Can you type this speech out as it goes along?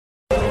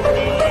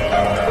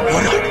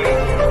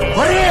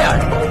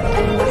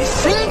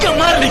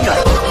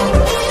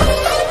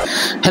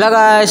Hello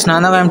guys,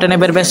 நான் தான்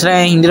ma'am பேர்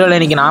பேசுகிறேன். இந்த வீடியோவில்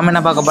இன்றைக்கி நாம் என்ன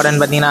பார்க்க போகிறேன்னு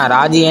பார்த்தீங்கன்னா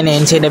Raji and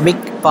inside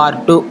big part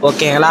 2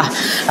 ஓகேங்களா.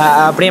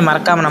 அப்படியே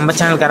மறக்காமல் நம்ம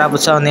சேனலுக்கு யாராவது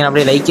புதுசாக வந்தீங்கன்னா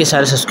அப்படியே லைக்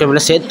ஷேர்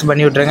சப்ஸ்கிரைபில் சேர்த்து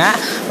பண்ணி விட்ருங்க.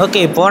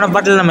 ஓகே, போன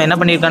பாட்டில் நம்ம என்ன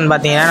பண்ணியிருக்கோன்னு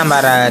பார்த்தீங்கன்னா நம்ம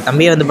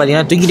தம்பியை வந்து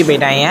பார்த்திங்கன்னா தூக்கிட்டு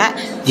போயிட்டாங்க.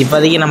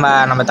 இப்போதைக்கு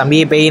நம்ம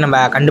தம்பியை போய் நம்ம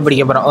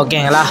கண்டுபிடிக்க போகிறோம்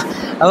ஓகேங்களா.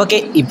 ஓகே,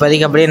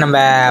 இப்போதைக்கு அப்படியே நம்ம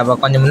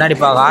கொஞ்சம் முன்னாடி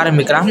போக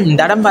ஆரம்பிக்கலாம்.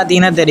 இந்த இடம்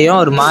பார்த்தீங்கன்னா தெரியும்,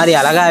 ஒரு மாதிரி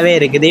அழகாகவே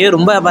இருக்குது.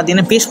 ரொம்ப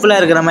பார்த்தீங்கன்னா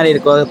பீஸ்ஃபுல்லாக இருக்கிற மாதிரி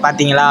இருக்கும்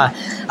பார்த்தீங்களா.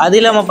 அது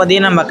இல்லாமல்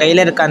பார்த்தீங்கன்னா நம்ம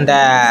கையில் இருக்க அந்த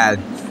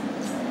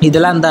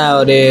இதெல்லாம் அந்த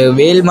ஒரு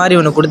வேல் மாதிரி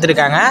ஒன்று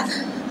கொடுத்துருக்காங்க.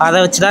 அதை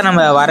வச்சு தான்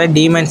நம்ம வர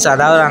டீமன்ஸ்,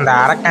 அதாவது அந்த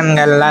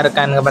அரக்கன்கள்லாம்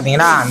இருக்கானுங்க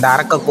பார்த்தீங்கன்னா, அந்த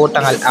அரக்க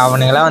கூட்டங்கள்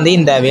அவனுங்களாம் வந்து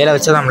இந்த வேலை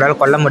வச்சு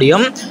நம்மளால் கொல்ல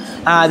முடியும்.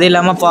 அது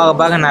இல்லாமல்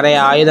போக நிறைய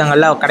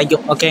ஆயுதங்கள்லாம்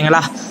கிடைக்கும்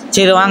ஓகேங்களா.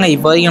 சரி வாங்க,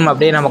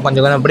 இப்போதைக்கு நம்ம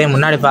கொஞ்சம் அப்படியே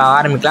முன்னாடி போக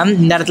ஆரம்பிக்கலாம்.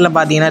 இந்த இடத்துல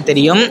பார்த்தீங்கன்னா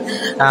தெரியும்,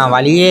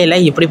 வழியே இல்லை,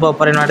 இப்படி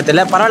போகிறேன்னு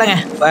இடத்துல பரவாயில்லைங்க.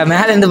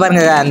 மேலேருந்து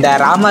பாருங்கள், அந்த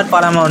ராமர்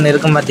பாலம் ஒன்று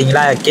இருக்கும்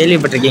பார்த்தீங்களா,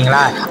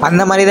 கேள்விப்பட்டிருக்கீங்களா?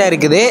 அந்த மாதிரி தான்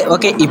இருக்குது.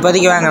 ஓகே,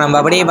 இப்போதைக்கு வாங்க நம்ம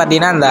அப்படியே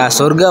பார்த்தீங்கன்னா அந்த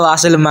சொர்க்க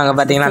வாசலும்பாங்க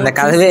பார்த்தீங்களா, அந்த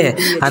கதவு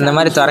அந்த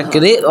மாதிரி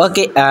திறக்குது.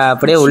 ஓகே,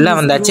 அப்படியே உள்ளே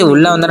வந்தாச்சு.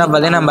 உள்ளே வந்தோன்னா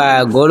பார்த்தீங்கன்னா நம்ம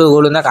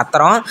கோலு தான்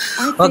கத்துறோம்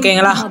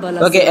ஓகேங்களா.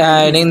 ஓகே,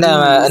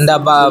 இந்த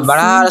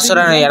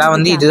பலாசுரன் இடம்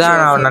வந்து இதுதான்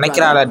நான்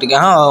நினைக்கிற ஆளாட்டுக்கு.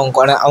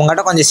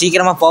 அவங்ககிட்ட கொஞ்சம்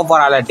சீக்கிரமாக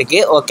போகிற ஆளாட்டுக்கு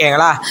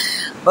ஓகேங்களா.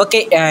 ஓகே,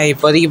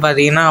 இப்போதைக்கு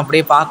பார்த்தீங்கன்னா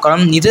அப்படியே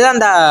பார்க்குறோம். இதுதான்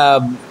அந்த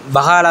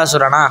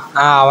பகாலாசுரனா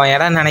அவன்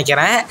இடம்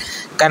நினைக்கிறேன்,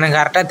 எனக்கு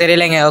கரெக்டாக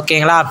தெரியலைங்க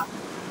ஓகேங்களா.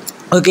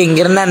 ஓகே,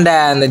 இங்கேருந்து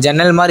அந்த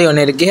ஜன்னல் மாதிரி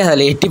ஒன்று இருக்குது,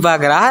 அதில் எட்டி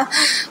பார்க்குறா.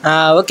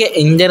 ஓகே,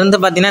 இங்கேருந்து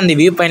பார்த்தீங்கன்னா இந்த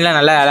வியூ பாயிண்ட்லாம்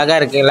நல்லா அழகாக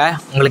இருக்குல்ல.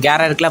 உங்களுக்கு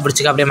யாராருக்குலாம்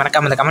பிடிச்சிக்க அப்படியே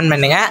மறக்காமல் அந்த கமெண்ட்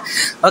பண்ணுங்கள்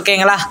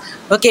ஓகேங்களா.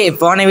 ஓகே,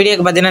 போன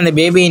வீடியோக்கு பார்த்தீங்கன்னா இந்த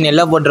பேபி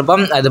நெல்லோ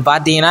போட்டிருப்போம். அது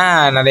பார்த்தீங்கன்னா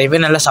நிறைய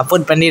பேர் நல்லா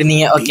சப்போர்ட்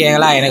பண்ணியிருந்தீங்க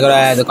ஓகேங்களா. எனக்கு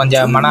அது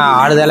கொஞ்சம் மன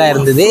ஆறுதலாக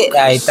இருந்தது,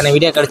 இத்தனை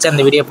வீடியோ கிடச்சி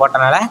அந்த வீடியோ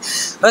போட்டனால.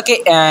 ஓகே,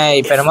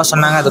 இப்போ என்னமோ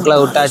சொன்னாங்க, அதுக்குள்ளே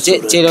விட்டாச்சு.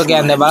 சரி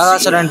ஓகே, அந்த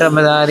பலகாசுரன்ற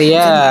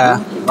மாதிரியே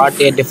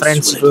what A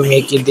difference to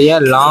make it a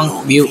long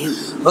view.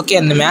 Okay,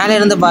 அந்த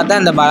மேலேருந்து பார்த்தா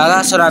அந்த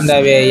பலகாசுரம் அந்த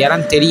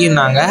இடம்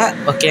தெரியும்னாங்க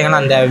ஓகேங்களா.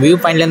 அந்த வியூ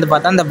பாயிண்ட்லேருந்து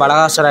பார்த்தா அந்த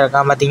பலகாசுரம்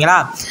இருக்கான் பார்த்தீங்களா,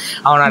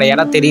 அவனோட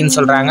இடம் தெரியும்னு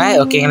சொல்கிறாங்க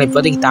ஓகேங்களா.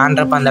 இப்போதைக்கு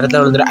தாண்டப்போ அந்த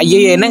இடத்துல விழுந்துடும். ஐயோ,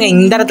 என்னங்க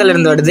இந்த இடத்துல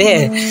இருந்து வருது.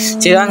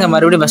 சரி வாங்க,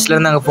 மறுபடியும்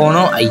பஸ்லேருந்து அங்கே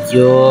போகணும்.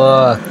 ஐயோ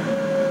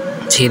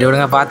சரி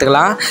விடுங்க,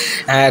 பார்த்துக்கலாம்.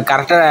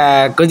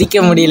 கரெக்டாக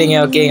குதிக்க முடியலைங்க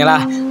ஓகேங்களா.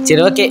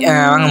 சரி ஓகே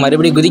வாங்க,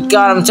 மறுபடியும் குதிக்க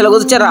ஆரம்பிச்சால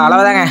குதிச்சிட்றா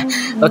அளவுதாங்க.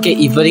 ஓகே,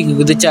 இப்போதைக்கு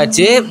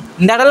குதிச்சாச்சு.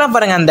 இந்த இடம்லாம்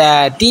பாருங்கள், அந்த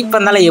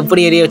தீப்பந்தால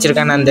எப்படி எரிய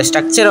வச்சுருக்காங்க, அந்த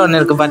ஸ்ட்ரக்சர் ஒன்று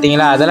இருக்குது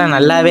பார்த்தீங்களா, அதெல்லாம்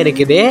நல்லாவே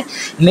இருக்குது.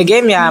 இந்த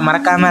கேம்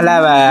மறக்காமல்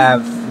எல்லாம்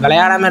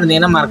விளையாடாமல்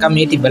இருந்தீங்கன்னா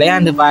மறக்காமல் ஏற்றி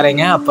விளையாண்டு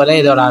பாருங்கள். அப்போ தான்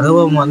இதோட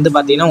அனுபவம் வந்து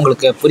பார்த்திங்கன்னா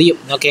உங்களுக்கு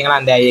புரியும் ஓகேங்களா.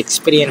 அந்த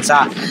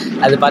எக்ஸ்பீரியன்ஸாக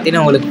அது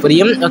பார்த்தீங்கன்னா உங்களுக்கு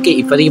புரியும். ஓகே,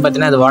 இப்போதைக்கு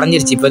பார்த்தீங்கன்னா அது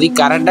உடஞ்சிருச்சு.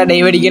 இப்போதைக்கு கரெக்டாக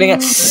டைவ் அடிக்கிறேங்க.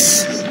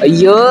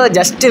 ஐயோ,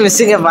 ஜஸ்ட்டு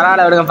மிஸ்ஸுங்க,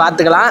 பரவாயில்ல விடுங்க,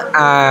 பார்த்துக்கலாம்.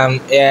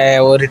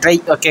 ஒரு ட்ரை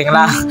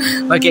ஓகேங்களா.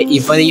 ஓகே,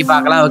 இப்போதைக்கு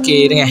பார்க்கலாம். ஓகே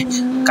இருங்க,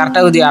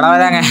 கரெக்டாக குதி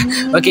அளவாதாங்க.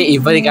 ஓகே,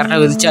 இப்போதைக்கு கரெக்டாக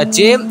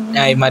குதிச்சாச்சு.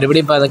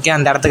 மறுபடியும் இப்போதைக்கு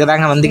அந்த இடத்துக்கு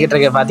தாங்க வந்துக்கிட்டு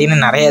இருக்கு.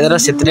 பார்த்தீங்கன்னா நிறைய தடவை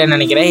செத்துட்டேன்னு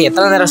நினைக்கிறேன்.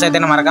 எத்தனை தடவை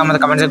சேர்த்தேன்னு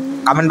மறக்காமல்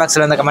கமெண்ட்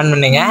பாக்ஸில் வந்து கமெண்ட்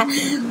பண்ணுங்க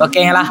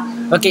ஓகேங்களா.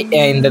 ஓகே,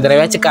 இந்த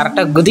தடவையாச்சும்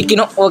கரெக்டாக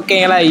குதிக்கணும்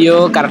ஓகேங்களா. ஐயோ,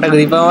 கரெக்டாக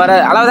குதிப்போம் வர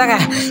அளவுதாங்க.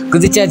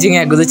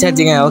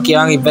 குதிச்சாச்சுங்க. ஓகே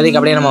வாங்க, இப்போதைக்கு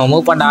அப்படியே நம்ம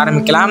மூவ் பண்ண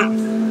ஆரம்பிக்கலாம்.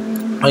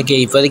 ஓகே,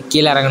 இப்போதைக்கு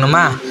கீழே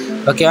இறங்கணுமா.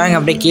 ஓகே வாங்க,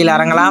 அப்படியே கீழே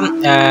இறங்கலாம்.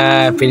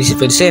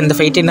 பெருசு எந்த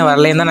ஃபைட்டு இன்னும்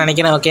வரலேன்னு தான்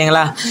நினைக்கிறேன்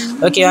ஓகேங்களா.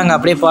 ஓகே வாங்க,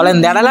 அப்படியே போகலாம்.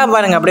 இந்த இடம்லாம்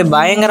பாருங்கள், அப்படியே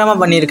பயங்கரமாக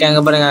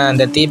பண்ணியிருக்காங்க பாருங்கள்.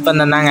 அந்த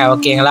தீப்பந்தம் தாங்க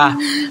ஓகேங்களா.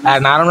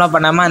 நார்மலாக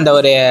பண்ணாமல் அந்த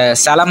ஒரு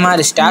சிலை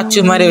மாதிரி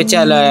ஸ்டாச்சு மாதிரி வச்சு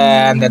அதில்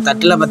அந்த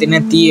தட்டில்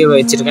பார்த்திங்கன்னா தீயை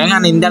வச்சுருக்காங்க.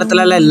 ஆனால் இந்த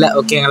இடத்துலலாம் இல்லை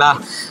ஓகேங்களா.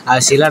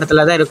 சில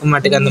இடத்துல தான் இருக்க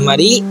மாட்டேங்குது அந்த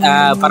மாதிரி.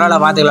 பரவாயில்ல,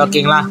 பார்த்துக்கலாம்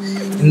ஓகேங்களா.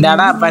 இந்த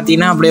இடம்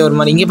பார்த்தீங்கன்னா அப்படியே ஒரு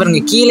மாதிரி இங்கே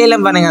பாருங்கள்,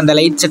 கீழேலாம் பாருங்கள், அந்த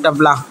லைட்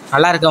செட்டப்லாம்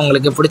நல்லாயிருக்கு.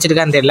 உங்களுக்கு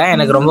பிடிச்சிருக்கான்னு தெரியல,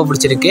 எனக்கு ரொம்ப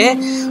பிடிச்சிருக்கு.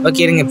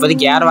 ஓகே இருங்க,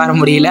 இப்போதைக்கு யார் வர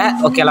முடியல.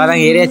 ஓகே, எல்லாம்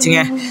தான்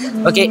ஏறியாச்சுங்க.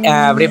 ஓகே,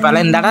 அப்படியே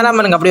பல இந்த இடம்லாம்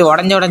பாருங்கள், அப்படியே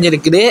உடஞ்சி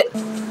இருக்குது.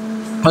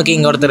 ஓகே,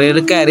 இங்கே ஒருத்தர்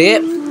இருக்கார்.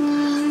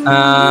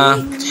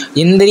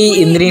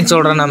 எந்திரின்னு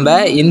சொல்கிறோம் நம்ம.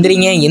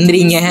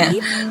 எந்திரிங்க.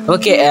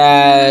 ஓகே,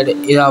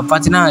 இதை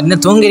பார்த்தீங்கன்னா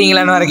இன்னும்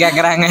தூங்குறீங்களான்னு வேறு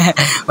கேட்குறாங்க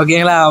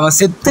ஓகேங்களா. அவன்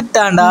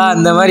செத்துட்டான்டா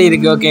அந்த மாதிரி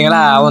இருக்குது ஓகேங்களா.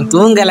 அவன்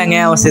தூங்கலைங்க,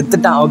 அவன்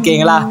செத்துட்டான்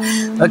ஓகேங்களா.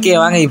 ஓகே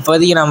வாங்க,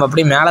 இப்போதைக்கு நம்ம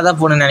அப்படியே மேலே தான்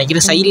போகணுன்னு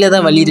நினைக்கிறேன். சைடில்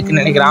தான் வழி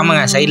இருக்குதுன்னு நினைக்கிறேன்.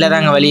 ஆமாங்க, சைடில் தான்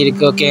அங்கே வழி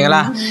இருக்குது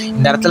ஓகேங்களா.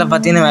 இந்த இடத்துல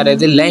பார்த்தீங்கன்னா வேறு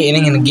எதுவும் இல்லை.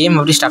 எனக்கு இந்த கேம்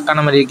அப்படி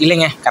ஸ்டக்கான மாதிரி இருக்குது.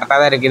 இல்லைங்க, கரெக்டாக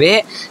தான் இருக்குது.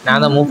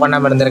 நான் தான் மூவ்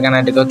பண்ணாமல் இருந்திருக்கேன்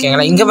நாட்டுக்கு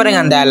ஓகேங்களா. இங்கே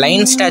பாருங்கள், அந்த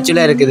லைன்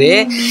ஸ்டாச்சுவில் இருக்குது.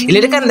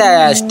 இதில் இருக்க அந்த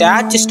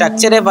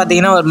ஸ்ட்ரக்சரே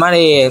பார்த்தீங்கன்னா ஒரு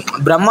மாதிரி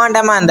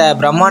பிரம்மாண்டமாக, அந்த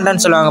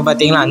பிரம்மாண்டம்னு சொல்லுவாங்க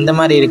பார்த்தீங்களா, அந்த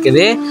மாதிரி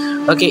இருக்குது.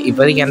 ஓகே,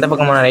 இப்போதைக்கு எந்த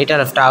பக்கம் போனால் ரைட்டாக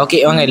லெஃப்ட்டா. ஓகே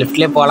வாங்க,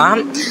 லெஃப்ட்லேயே போகலாம்.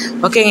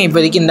 ஓகேங்க,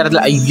 இப்போதைக்கு இந்த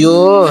இடத்துல ஐயோ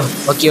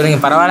ஓகே விடுங்க,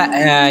 பரவாயில்ல.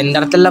 இந்த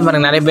இடத்துலலாம்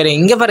பாருங்கள் நிறைய பேர்.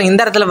 இங்கே பாருங்கள்,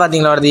 இந்த இடத்துல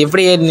பார்த்தீங்களா வருது,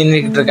 எப்படி ஏறி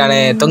நின்றுக்கிட்டு இருக்கானு,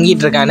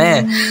 தொங்கிட்டு இருக்கானு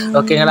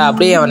ஓகேங்களா.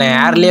 அப்படியே அவனை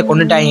ஏர்லேயே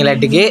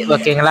கொண்டுட்டாங்களாட்டுக்கு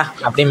ஓகேங்களா.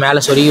 அப்படியே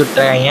மேலே சொருகி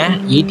விட்டுறாங்க.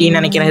 ஈட்டின்னு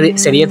நினைக்கிறது,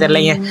 சரியா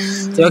தெரிலைங்க.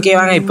 சரி ஓகே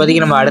வாங்க,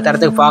 இப்போதைக்கு நம்ம அடுத்த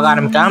இடத்துக்கு போக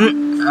ஆரம்பிக்கலாம்.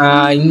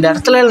 இந்த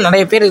இடத்துல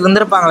நிறைய பேர்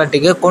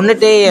இருந்திருப்பாங்களாட்டுக்கு,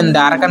 கொண்டுட்டு இந்த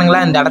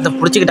அரக்கனுங்களாம் இந்த இடத்த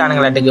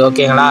பிடிச்சிக்கிட்டானுங்களாட்டுக்கு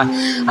ஓகேங்களா.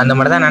 அந்த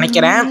மாதிரி தான்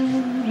நினைக்கிறேன்.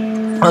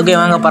 ஓகே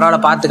வாங்க, பரவாயில்ல,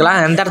 பார்த்துக்கலாம்.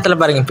 அந்த இடத்துல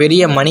பாருங்கள்,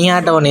 பெரிய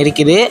மணியாட்டம் ஒன்று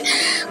இருக்குது.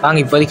 வாங்க,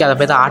 இப்போதைக்கு அதை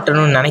போய் தான்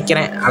ஆட்டணும்னு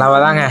நினைக்கிறேன்.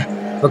 அளவாதாங்க.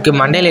 ஓகே,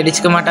 மண்டையில்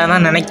இடிச்சிக்க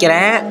மாட்டான்னு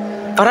நினைக்கிறேன்.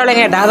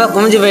 பரவாயில்லைங்க, டாகா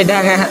குமிஞ்சு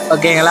போயிட்டாங்க.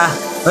 ஓகேங்களா.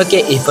 ஓகே,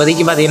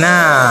 இப்போதைக்கு பார்த்தீங்கன்னா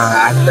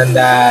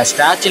அந்தந்த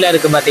ஸ்டாச்சுவில்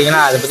இருக்குது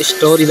பார்த்தீங்கன்னா, அதை பற்றி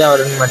ஸ்டோரி தான்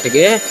வரும்னு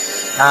மட்டுக்கு.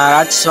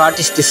 What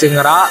is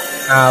திஸ்ஸுங்கிறா.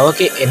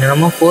 ஓகே,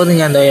 என்னென்னமோ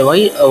போகுதுங்க. அந்த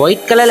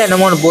ஒயிட் கலரில்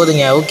என்னமோ ஒன்று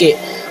போகுதுங்க. ஓகே,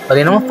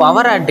 அது என்னமோ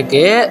பவர்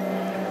ஆட்டுக்கு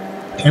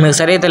எனக்கு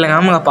சரியாக தெரியலங்க.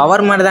 ஆமாங்க,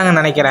 பவர் மாதிரி தாங்க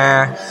நினைக்கிறேன்.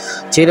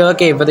 சரி,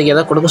 ஓகே, இப்போதைக்கு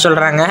ஏதோ கொடுக்க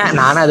சொல்கிறாங்க.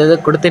 நானும்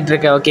அது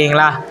கொடுத்துட்ருக்கேன்.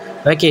 ஓகேங்களா.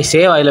 ஓகே,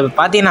 சேவ் அதில்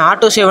பார்த்தீங்கன்னா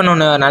ஆட்டோ சேவ்னு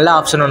ஒன்று நல்ல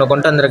ஆப்ஷன் ஒன்று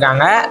கொண்டு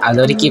வந்திருக்காங்க.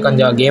 அது வரைக்கும்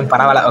கொஞ்சம் கேம்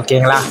பரவாயில்ல.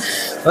 ஓகேங்களா.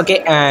 ஓகே,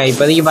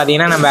 இப்போதைக்கு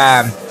பார்த்தீங்கன்னா நம்ம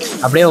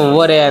அப்படியே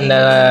ஒவ்வொரு அந்த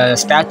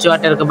ஸ்டாச்சு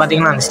ஆட்டம் இருக்குது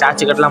பார்த்தீங்கன்னா, அந்த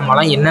ஸ்டாச்சு கட்டலாம்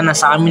போகலாம். என்னென்ன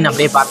சாமின்னு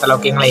அப்படியே பார்த்தலாம்.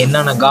 ஓகேங்களா.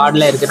 என்னென்ன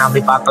காடில் இருக்குதுன்னு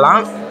அப்படியே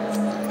பார்க்கலாம்.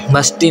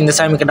 ஃபஸ்ட்டு இந்த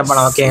சாமி கிட்ட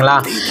போகலாம். ஓகேங்களா.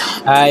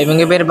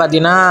 இவங்க பேர்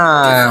பார்த்தீங்கன்னா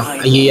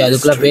ஐயோ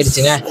அதுக்குள்ளே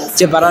போயிடுச்சுங்க.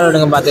 சரி, பரவாயில்ல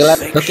விடுங்க,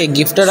 பார்த்துக்கலாம். Okay,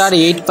 கிஃப்டடாக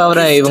 8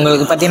 power.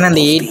 இவங்களுக்கு பார்த்தீங்கன்னா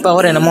அந்த 8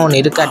 பவர் என்னமோ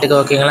ஒன்று இருக்காட்டுக்கு.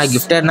 ஓகேங்களா.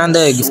 கிஃப்டட்னா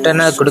அந்த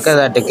கிஃப்டட்னா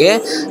கொடுக்கறதாட்டுக்கு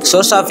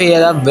சோர்ஸ் ஆஃப்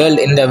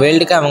வேர்ல்டு, இந்த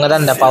வேர்ல்டுக்கு அவங்க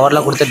தான் இந்த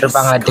பவர்லாம்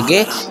கொடுத்துட்ருப்பாங்களாட்டுக்கு.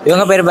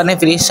 இவங்க பேர்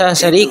பார்த்தீங்கன்னா ஃப்ரீஸா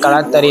சரி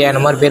கலாத்தரியா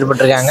இந்த மாதிரி பேர்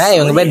போட்டிருக்காங்க.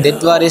 இவங்க பேர்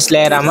டெத் வாரிஸ்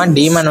லேயராமா.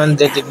 டீமன்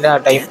வந்து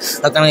டைம்.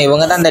 ஓகேங்களா.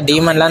 இவங்க தான் அந்த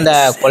டீமன்லாம் அந்த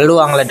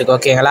கொல்லுவாங்களாட்டுக்கு.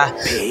 ஓகேங்களா.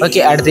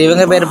 ஓகே, அடுத்து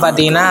இவங்க பேர்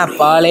பார்த்தீங்கன்னா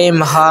பாலே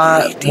மகா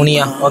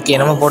முனியா. ஓகே,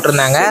 நம்ம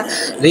போட்டிருந்தாங்க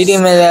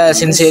reading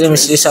sincere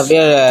mysteries of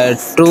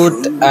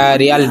truth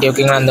reality.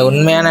 ஓகேங்களா. அந்த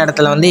உண்மையான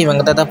இடத்துல வந்து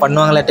இவங்க தான்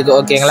பண்ணுவாங்களாட்டுக்கு.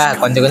 ஓகேங்களா.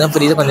 கொஞ்சம் கொஞ்சம்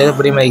புரியுது, கொஞ்சம்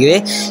புரிய மாட்டேங்குது.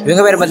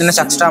 இவங்க பேர் பார்த்தீங்கன்னா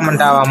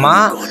சக்ஸ்ட்ராமெண்ட் ஆகாமா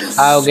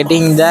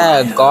getting the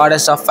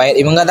goddess of fire.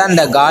 இவங்க தான்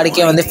இந்த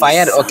காடுக்கே வந்து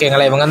ஃபயர்.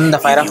 ஓகேங்களா. இவங்க வந்து இந்த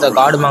ஃபயர் ஆஃப் த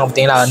காடுமாங்க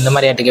பார்த்தீங்களா, அந்த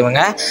மாதிரி ஆட்டுக்கு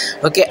இவங்க.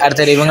 ஓகே,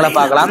 அடுத்தது இவங்கள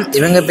பார்க்கலாம்.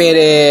 இவங்க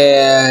பேர்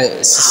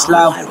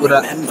சிஸ்லா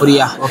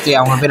புரியா. ஓகே,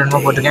 அவங்க பேர்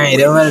என்னமோ போட்டிருக்கேன்.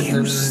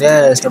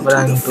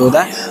 To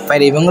the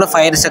fire. இவங்களும்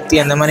ஃபயர்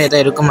சக்தி அந்த மாதிரி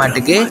எதாவது இருக்க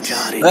மாட்டுக்கு.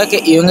 ஓகே,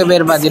 இவங்க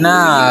பேர் பார்த்தீங்கன்னா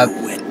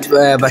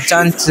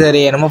பச்சான்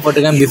சரி என்னமோ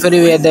போட்டிருக்கேன். பிஃபோர்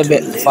யூ த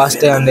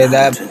ஃபாஸ்ட்டு அந்த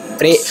இதை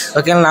ப்ரே.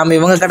 ஓகேங்களா. நம்ம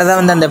இவங்க கிட்ட தான்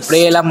வந்து அந்த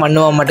ப்ரேயெல்லாம்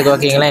பண்ணுவோம் மாட்டுக்கு.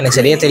 ஓகேங்களா. எனக்கு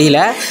சரியாக தெரியல.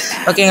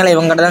 ஓகேங்களா.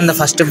 இவங்க கிட்ட தான் இந்த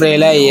ஃபஸ்ட்டு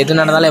ப்ரேயில் எது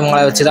நடந்தாலும்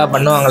இவங்கள வச்சு தான்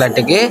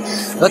பண்ணுவாங்களாட்டுக்கு.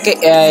 ஓகே,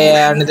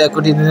 அந்த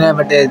கூட்டிட்டு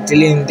பட்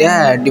இந்த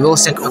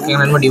டிவோஷன்.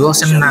 ஓகேங்களா. நம்ம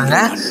டிவோஷன்னாங்க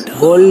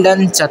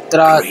கோல்டன்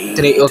சத்ரா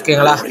 3.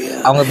 ஓகேங்களா.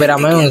 அவங்க பேர்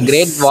இவங்க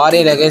கிரேட்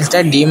வாரியர்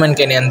அகேன்ஸ்டாக டீமன்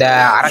கேனி. அந்த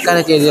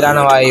அரக்கருக்கு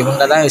எதிரான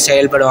இவங்க தான்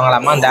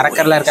செயல்படுவாங்களாமா. அந்த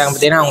அரக்கரில் இருக்காங்க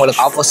பார்த்தீங்கன்னா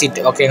அவங்களுக்கு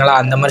ஆப்போசிட். ஓகேங்களா.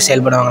 அந்த மாதிரி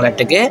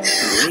செயல்படுவாங்களாட்டுக்கு.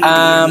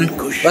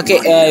 ஓகே,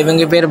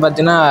 இவங்க பேர்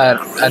பார்த்தீங்கன்னா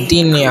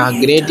அத்தீனியா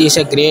கிரேட் இஸ்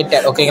அ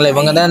கிரேட்டர். ஓகேங்களா.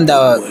 இவங்க தான் இந்த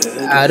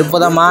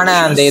அற்புதமான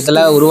அந்த இதில்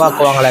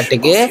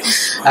உருவாக்குவாங்களாட்டுக்கு.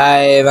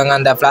 இவங்க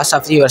அந்த flash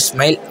of your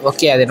smile.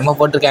 Okay, அது என்னமோ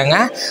போட்டிருக்காங்க.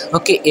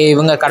 ஓகே,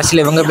 இவங்க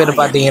கடைசியில் இவங்க பேர்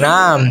பார்த்தீங்கன்னா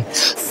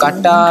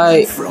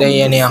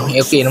கட்டாயனியா.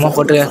 ஓகே, என்னமோ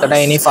போட்டிருக்காங்க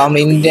கட்டாயனி ஃபார்ம்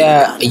இந்த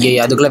ஐயோ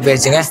அதுக்குள்ளே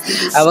போயிடுச்சுங்க.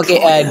 Okay,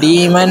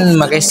 demon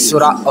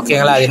Maheshwara.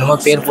 ஓகேங்களா. அது என்னமோ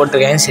பேர்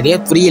போட்டிருக்காங்க,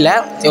 சரியாக புரியல.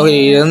 ஓகே,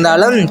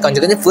 இருந்தாலும்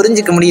கொஞ்சம் கொஞ்சம்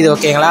புரிஞ்சிக்க முடியுது.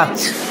 ஓகேங்களா.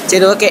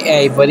 சரி, ஓகே,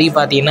 இப்போதைக்கு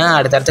பார்த்தீங்கன்னா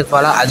அடுத்த இடத்துக்கு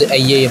போகலாம். அது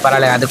ஐயோ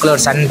பரவாயில்ல, அதுக்குள்ளே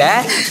ஒரு சண்டை.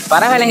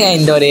 பரவாயில்லைங்க,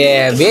 இந்த ஒரு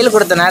வேல்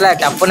கொடுத்தனால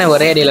டப்புன்னு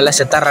ஒரே அடியிலெல்லாம்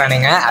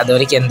செத்துறானுங்க. அது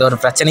வரைக்கும் எந்த ஒரு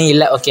பிரச்சனையும்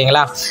இல்லை.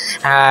 ஓகேங்களா.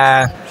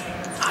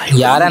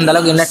 யாரும்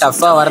அந்தளவுக்கு இன்னும்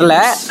டஃப்பாக வரல.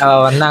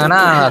 வந்தாங்கன்னா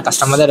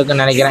கஷ்டமாக தான்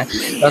இருக்குன்னு நினைக்கிறேன்.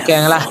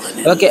 ஓகேங்களா.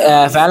 ஓகே,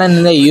 ஃபேலன்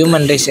இந்த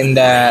ஹியூமன் ரைஸ்.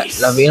 இந்த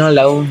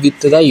love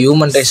with the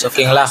human rice.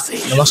 ஓகேங்களா.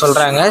 என்னமோ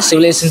சொல்கிறாங்க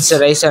civilisations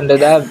rice and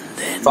the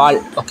fall.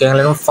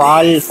 ஓகேங்களா.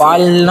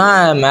 ஃபால்னா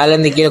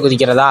மேலேருந்து கீழே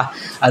குதிக்கிறதா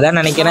அதான்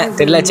நினைக்கிறேன்,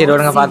 தெரியல. சரி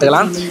விடுங்க,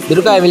 பார்த்துக்கலாம்.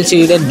 Durga will see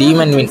the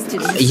demon win.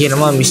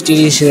 என்னமோ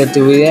mysterious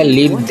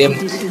lead them.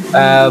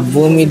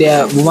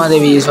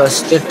 Bhumadevi is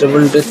first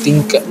triple to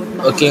think.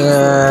 ஓகேங்க.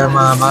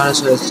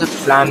 மகாபலாசுரா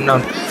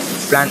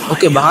பிளான்.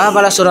 ஓகே,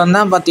 மகாபலாசுரம்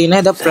தான் பார்த்தீங்கன்னா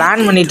இதை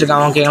பிளான்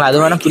பண்ணிகிட்ருக்காங்க. ஓகேங்களா.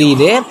 அது வேணால்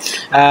புரியுது.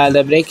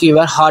 த பிரேக்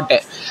யுவர் ஹார்ட்.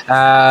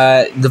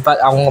 இது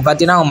அவங்க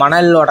பார்த்தீங்கன்னா அவங்க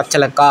மணல்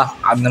உடச்சலக்கா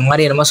அந்த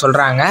மாதிரி என்னமோ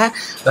சொல்கிறாங்க.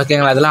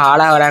 ஓகேங்களா. அதெல்லாம்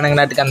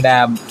விளையாடுங்கிறதுக்கு அந்த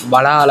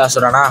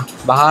பலாலாசுரனா.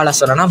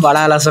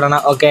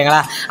 ஓகேங்களா.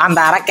 அந்த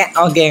அரக்கன்.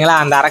 ஓகேங்களா.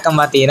 அந்த அரக்கன்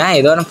பார்த்தீங்கன்னா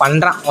ஏதோ ஒன்று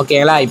பண்ணுறான்.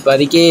 ஓகேங்களா.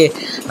 இப்போதைக்கு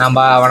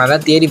நம்ம அவனை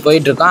தான் தேடி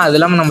போயிட்டுருக்கோம். அது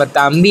இல்லாமல் நம்ம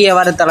தம்பியை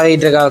வேறு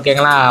தடவிட்டு இருக்கான்.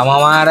 ஓகேங்களா.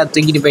 அவன் வேறு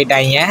தூக்கிட்டு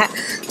போயிட்டாங்க.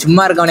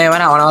 சும்மா இருக்கவனே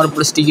வேறு அவனை வேறு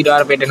பிடிச்சி தூக்கிட்டு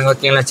வேறு போயிட்டானுங்க.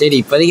 ஓகேங்களா. சரி,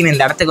 இப்போதைக்கு நான்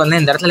இந்த இடத்துக்கு வந்து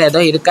இந்த இடத்துல ஏதோ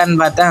இருக்கான்னு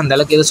பார்த்தா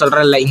அந்தளவுக்கு எதுவும்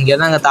சொல்கிறேன் இல்லை. இங்கே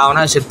தான் அங்கே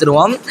தாவனா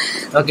செத்துருவோம்.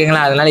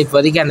 ஓகேங்களா. அதனால்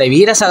இப்போதைக்கு அந்த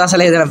வீர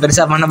சகாசலை இதை நான்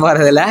பெருசாக பண்ண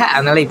போகிறதில்ல.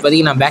 அதனால்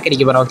இப்போதைக்கு நான் பேக்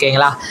அடிக்க போகிறேன்.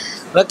 ஓகேங்களா.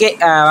 ஓகே,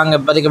 வாங்க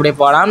இப்போதைக்கு அப்படியே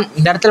போகலாம்.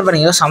 இந்த இடத்துல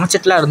பாருங்க ஏதோ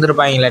சமைச்சிட்டுலாம்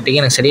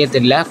இருந்திருப்பாங்களாட்டிக்கு எனக்கு சரியாக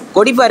தெரியல.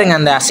 கொடி பாருங்க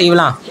அந்த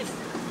அசைவெலாம்,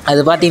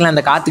 அது பார்த்தீங்களா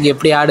அந்த காற்றுக்கு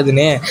எப்படி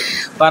ஆடுதுன்னு.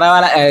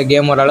 பரவாயில்ல,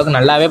 கேம் ஓரளவுக்கு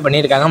நல்லாவே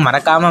பண்ணியிருக்காங்க.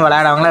 மறக்காமல்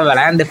விளையாடவங்கள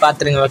விளையாண்டு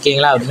பார்த்துருங்க.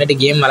 ஓகேங்களா. அப்புறமேட்டு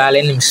கேம்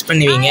விளையாடலேன்னு மிஸ்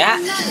பண்ணுவீங்க.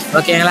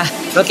 ஓகேங்களா.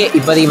 ஓகே,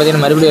 இப்போதைக்கு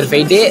பார்த்தீங்கன்னா மறுபடியும் ஒரு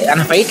ஃபைட்டு.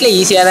 ஆனால் ஃபைட்டில்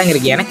ஈஸியாக தான்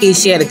இருக்குது, எனக்கு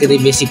ஈஸியாக இருக்குது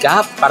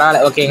பேசிக்காக.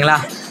 பரவாயில்ல. ஓகேங்களா.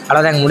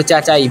 அவ்வளோதாங்க,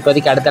 முடிச்சாச்சா.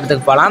 இப்போதைக்கு அடுத்த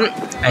இடத்துக்கு போகலாம்.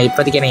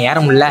 இப்போதைக்கு எனக்கு ஏற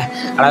முடியல.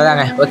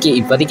 அவ்வளோதாங்க. ஓகே,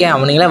 இப்போதைக்கு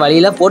அவனுங்களே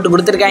வழியில் போட்டு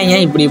கொடுத்துருக்காங்க,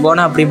 இப்படி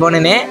போகணும் அப்படி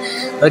போகணுன்னு.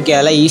 ஓகே,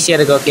 அதெல்லாம் ஈஸியாக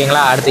இருக்குது.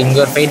 ஓகேங்களா. அடுத்து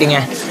இங்கே ஒரு ஃபைட்டுங்க.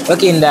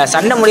 ஓகே, இந்த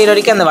சண்டை முடிகிற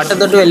வரைக்கும் அந்த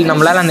வட்டத்தொட்டு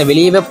நம்மளால் அந்த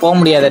வெளியவே போக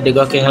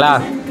முடியாதுட்டுக்கு. ஓகேங்களா.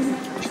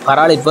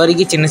 பரவாயில்ல, இப்போ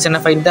வரைக்கும் சின்ன சின்ன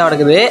ஃபைட் தான்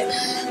நடக்குது.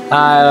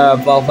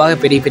 போக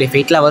பெரிய பெரிய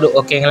ஃபைட்லாம் வரும்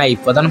ஓகேங்களா.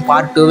 இப்போ தான்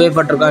பார்ட் 2வே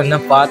போட்டிருக்கோம்,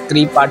 இன்னும் பார்ட்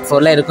 3 பார்ட்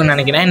 4லாம் இருக்குன்னு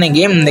நினைக்கிறேன்.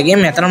 இந்த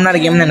கேம் எத்தனை மணி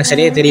நேரம் கேம்னு எனக்கு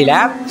சரியாக தெரியல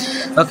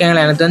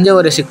ஓகேங்களா. எனக்கு தெரிஞ்ச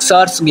ஒரு 6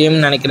 hours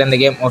கேம்னு நினைக்கிறேன் இந்த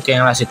கேம்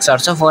ஓகேங்களா. 6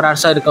 hours 4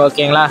 hours இருக்குது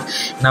ஓகேங்களா.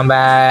 நம்ம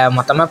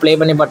மொத்தமாக ப்ளே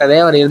பண்ணி போட்டதே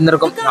ஒரு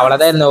இருந்திருக்கும்,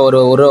 அவ்வளோதான். இந்த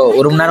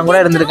ஒரு மணி நேரம் கூட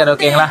இருந்திருக்காரு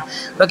ஓகேங்களா.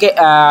 ஓகே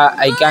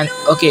ஐ கேன்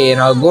ஓகே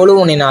நான் கோலு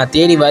உன்னை நான்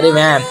தேடி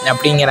வருவேன்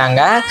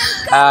அப்படிங்கிறாங்க,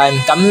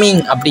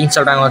 கம்மிங் அப்படின்னு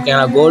சொல்கிறாங்க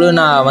ஓகேங்களா. கோலு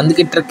நான்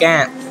வந்துக்கிட்டு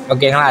இருக்கேன்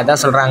ஓகேங்களா,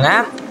 அதான் சொல்கிறாங்க.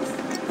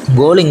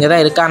 கோலு இங்கே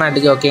தான்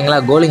இருக்கானாட்டுக்கு ஓகேங்களா,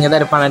 கோலு இங்கே தான்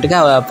இருப்பானாட்டுக்கு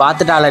அவள்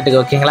பார்த்துட்டாளாட்டுக்கு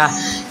ஓகேங்களா.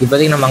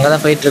 இப்போதைக்கு நம்ம அங்கே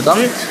தான்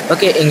போயிட்டுருக்கோம்.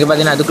 ஓகே இங்கே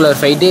பார்த்தீங்கன்னா அதுக்குள்ளே ஒரு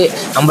ஃபைட்டு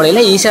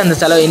நம்மளெல்லாம் ஈஸியாக அந்த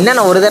செலவு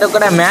என்னென்ன ஒரு தடவை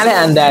கூட மேலே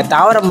அந்த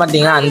தாவரம்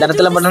பார்த்தீங்கன்னா அந்த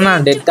இடத்துல பார்த்தோன்னா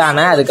நான் டெத்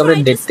ஆனேன்,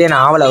 அதுக்கப்புறம் டெத்தே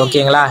நான் ஆகலை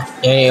ஓகேங்களா.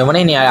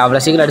 எவனே நீ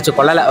அவ்வளோ சீக்கிரம் அடித்து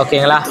கொள்ளலை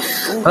ஓகேங்களா.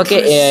 ஓகே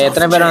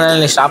எத்தனை பேர்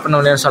வந்தாலும் நீ ஸ்டாப் பண்ண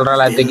முடியும்னு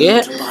சொல்கிறாத்துக்கு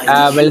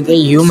வெல் தி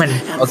ஹியூமன்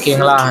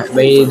ஓகேங்களா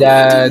பை த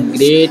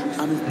கிரேட்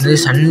இது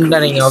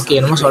சண்டனைங்க ஓகே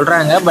என்னமோ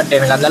சொல்கிறாங்க, பட்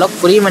எனக்கு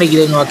அந்தளவுக்கு புரிய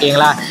மாட்டேங்குதுங்க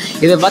ஓகேங்களா.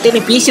 இதை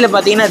பார்த்தீங்கன்னா பிசியில்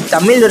பார்த்தீங்கன்னா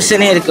தமிழ்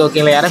வெர்ஷனே இருக்குது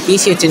ஓகேங்களா. யாரும்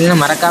பிசி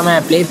வச்சுருந்தீங்கன்னா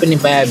மறக்காமல் பே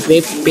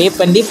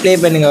பண்ணி ப்ளே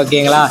பண்ணுங்க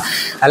ஓகேங்களா.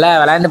 அதெல்லாம்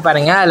விளையாண்டு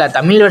பாருங்கள், அதில்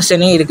தமிழ்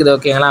வெர்ஷனே இருக்குது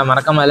ஓகேங்களா.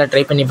 மறக்காமல் அதெல்லாம்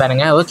ட்ரை பண்ணி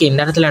பாருங்கள். ஓகே இந்த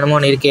இடத்துல என்னமோ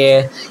ஒன்று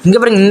இருக்குது, இங்கே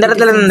பாருங்க இந்த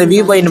இடத்துல இந்த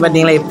வியூ பாயிண்ட்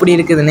பார்த்தீங்களா எப்படி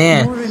இருக்குதுன்னு.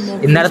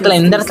 இந்த இடத்துல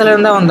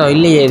இருந்தால் வந்தோம்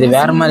இல்லையே, இது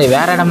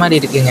வேறு இடம்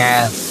மாதிரி இருக்குங்க.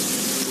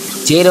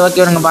 சரி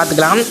ஓகே நாங்கள்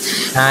பார்த்துக்கலாம்.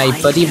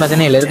 இப்போதைக்கு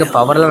பார்த்தீங்கன்னா இதில் இருக்க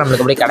பவர்லாம்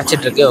நம்மளுக்கு அப்படியே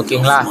கிடச்சிட்ருக்கு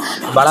ஓகேங்களா.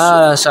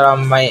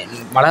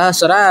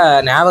 பலாசுரா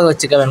ஞாபகம்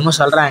வச்சுக்க வேணுமோ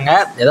சொல்கிறாங்க,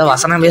 ஏதோ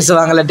வசனம்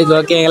பேசுவாங்களாட்டுக்கு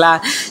ஓகேங்களா.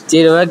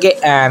 சரி ஓகே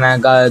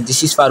நான்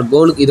திஸ் இஸ் ஃபார்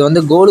கோலுக்கு, இது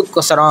வந்து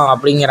கோலுக்கொசரம்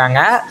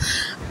அப்படிங்கிறாங்க.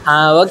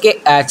 ஓகே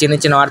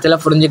சின்ன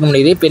வார்த்தையெல்லாம் புரிஞ்சிக்க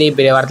முடியுது, பெரிய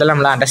பெரிய வார்த்தையெல்லாம்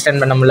நம்மளால்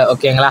அண்டர்ஸ்டாண்ட் பண்ண முடியல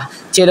ஓகேங்களா.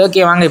 சரி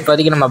ஓகே வாங்க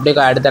இப்போதைக்கு நம்ம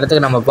அப்படியே அடுத்த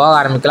இடத்துக்கு நம்ம போக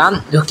ஆரம்பிக்கலாம்.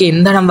 ஓகே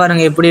இந்த இடம்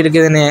பாருங்கள் எப்படி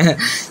இருக்குதுன்னு.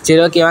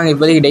 சரி ஓகே வாங்க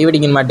இப்போதைக்கு டைவ்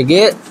அடிக்க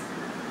மாட்டுக்கு,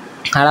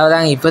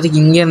 அவ்வளோதாங்க இப்போதைக்கு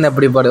இங்கேருந்து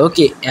அப்படி போடுது.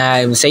 ஓகே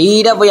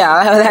சைடாக போய்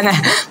அவ்வளோதாங்க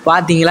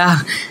பார்த்தீங்களா,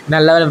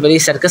 நல்ல பெரிய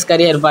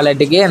சர்க்கஸ்காரியாக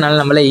இருப்பாளாட்டுக்கு, அதனால்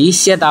நம்மளால்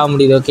ஈஸியாக தாவ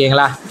முடியுது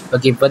ஓகேங்களா.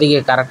 ஓகே இப்போதைக்கு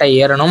கரெக்டாக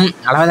ஏறணும்,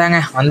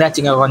 அவ்வளோதாங்க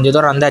வந்தாச்சுங்க, கொஞ்சம்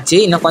தூரம் வந்தாச்சு,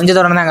 இன்னும் கொஞ்சம்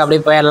தூரம் தாங்க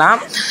அப்படியே போயிடலாம்.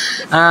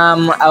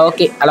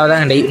 ஓகே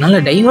அவ்வளோதாங்க நல்ல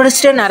டைவ்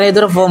அடிச்சுட்டே நிறைய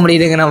தூரம் போக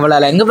முடியுதுங்க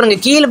நம்மளால். எங்கே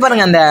பாருங்கள் கீழே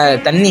பாருங்கள் அந்த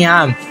தண்ணியா,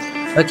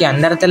 ஓகே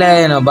அந்த இடத்துல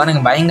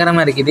பாருங்கள்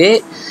பயங்கரமாக இருக்குது,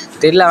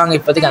 தெரியல வாங்க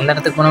இப்போதைக்கு அந்த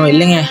இடத்துக்கு போனோம்.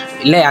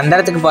 இல்லை அந்த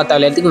இடத்துக்கு பார்த்தா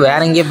இடத்துக்கு வேற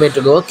எங்கேயே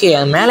போயிட்டுருக்கு. ஓகே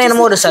அது மேலே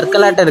என்னமோ ஒரு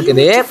சர்க்கிளாட்டம்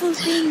இருக்குது,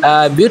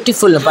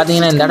 பியூட்டிஃபுல்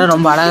பார்த்தீங்கன்னா இந்த இடம்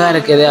ரொம்ப அழகாக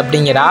இருக்குது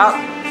அப்படிங்கிறா.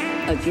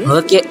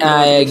 ஓகே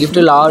கிஃப்ட்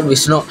லார்ட்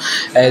விஷ்ணு,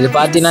 இது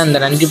பார்த்தீங்கன்னா இந்த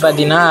நன்றி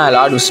பார்த்தீங்கன்னா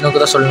லார்ட்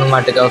விஷ்ணுக்கு தான் சொல்லணும்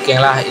மாட்டுக்கு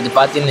ஓகேங்களா. இது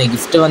பார்த்தீங்கன்னா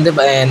கிஃப்ட்டு வந்து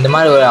இந்த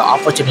மாதிரி ஒரு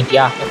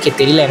ஆப்பர்ச்சுனிட்டியா ஓகே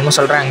தெரியல என்னமோ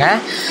சொல்கிறாங்க.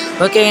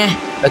 ஓகேங்க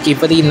ஓகே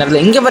இப்போதைக்கு இந்த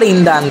இடத்துல இங்கே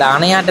பாருங்க அந்த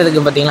அணையாட்டம்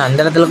இருக்குது பார்த்தீங்கன்னா, அந்த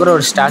இடத்துல கூட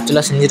ஒரு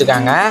ஸ்டாச்சுலாம்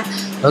செஞ்சுருக்காங்க.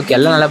 ஓகே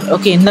எல்லாம் நல்லா.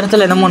 ஓகே இந்த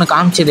இடத்துல என்னமோ ஒன்று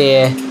காமிச்சிது.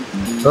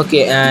 ஓகே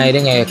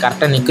இருங்க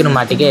கரெக்டாக நிற்கணும்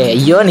மாட்டுக்கு,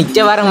 ஐயோ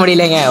நிற்க வர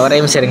முடியலைங்க, ஒரே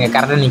நிமிஷம் இருங்க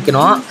கரெக்டாக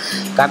நிற்கணும்,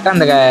 கரெக்டாக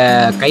அந்த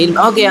கயிறு.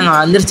 ஓகே அங்கே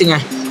வந்துருச்சுங்க.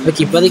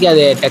 ஓகே இப்போதைக்கு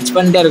அது டச்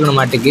பண்ணிட்டே இருக்கணும்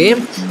மாட்டுக்கு.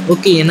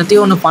 ஓகே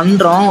என்னத்தையும் ஒன்று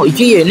பண்ணுறோம்,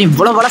 ஐயோ என்ன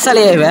இவ்வளோ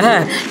பலசாலையா இவ,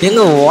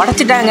 எங்கே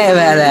உடச்சிட்டாங்க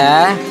வேற,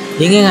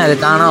 எங்கேங்க அது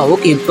காணோம்.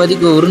 ஓகே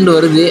இப்போதைக்கு உருண்டு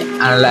வருது,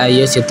 அதில்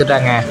ஐயோ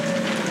செத்துட்டாங்க.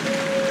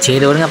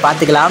 சரி வருங்க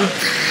பார்த்துக்கலாம்.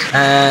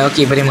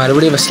 ஓகே இப்போ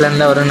மறுபடியும் பஸ்ஸில்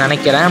இருந்தால் வரும்னு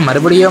நினைக்கிறேன்,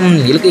 மறுபடியும்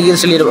இழுக்க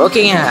சொல்லிடுவோம்.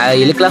 ஓகேங்க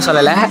இழுக்கலாம்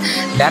சொல்லலை,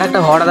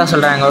 டேரெக்டாக ஓட தான்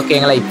சொல்கிறாங்க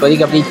ஓகேங்களா.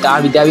 இப்போதைக்கு அப்படி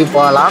தாவி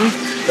போகலாம்.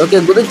 ஓகே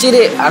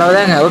குதிச்சிடு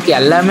அவ்வளோதாங்க. ஓகே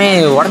எல்லாமே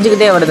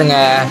உடஞ்சிக்கிட்டே வருதுங்க.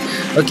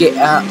 ஓகே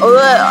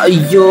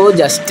ஐயோ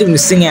ஜஸ்ட்டு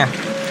மிஸ்ஸுங்க,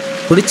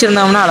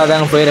 பிடிச்சிருந்தோம்னா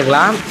அவ்வளோதாங்க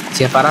போயிருக்கலாம்.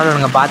 சரி பரவாயில்ல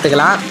நாங்கள்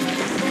பார்த்துக்கலாம்.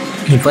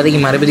 இப்போதைக்கு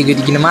மறுபடியும்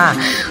குதிக்கணுமா.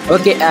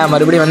 ஓகே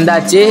மறுபடியும்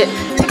வந்தாச்சு,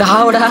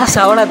 தாவடா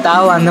சவடா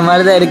தாவு அந்த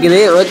மாதிரி தான் இருக்குது.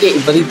 ஓகே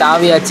இப்போதைக்கு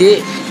தாவியாச்சு,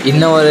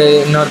 இன்னொரு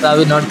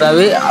தாவு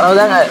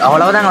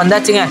அவ்வளோதாங்க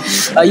வந்தாச்சுங்க.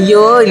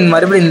 ஐயோ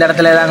மறுபடியும் இந்த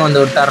இடத்துல தாங்க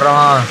வந்து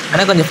விட்டுறோம்,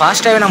 ஆனால் கொஞ்சம்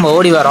ஃபாஸ்ட்டாகவே நம்ம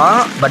ஓடி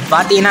வரோம், பட்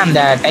பார்த்தீங்கன்னா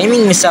அந்த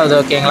டைமிங் மிஸ் ஆகுது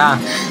ஓகேங்களா.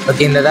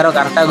 ஓகே இந்த தடவை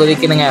கரெக்டாக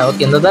குதிக்கணுங்க.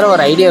 ஓகே இந்த தடவை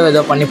ஒரு ஐடியா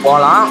ஏதோ பண்ணி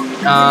போகலாம்.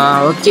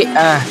 ஓகே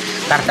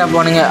கரெக்டாக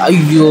போகணுங்க.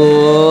 ஐயோ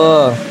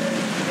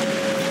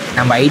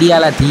நம்ம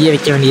ஐடியாவில் தீய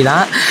வைக்க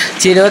வேண்டியதான்.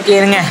 சரி ஓகே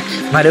இருங்க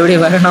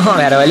மறுபடியும் வரணும்,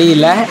 வேறு வழி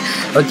இல்லை.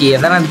 ஓகே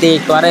எதனா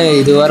தேக்கு வர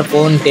இது வர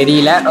போகணுன்னு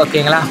தெரியல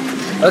ஓகேங்களா.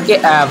 ஓகே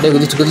அப்படியே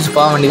குதிச்சு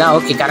போக வேண்டியதான்.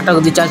 ஓகே கரெக்டாக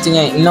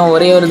குதிச்சாச்சுங்க, இன்னும்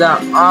ஒரே ஒரு தான்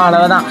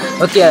அவ்வளோதான்.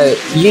 ஓகே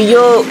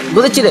ஐயோ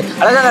குதிச்சுது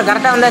அவ்வளோதாங்க,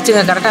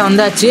 கரெக்டாக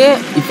வந்தாச்சு.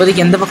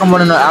 இப்போதைக்கு எந்த பக்கம்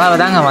போகணும்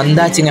அவ்வளோதாங்க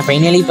வந்தாச்சுங்க,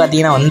 ஃபைனலி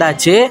பார்த்தீங்கன்னா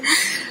வந்தாச்சு.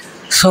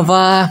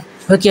 சோபா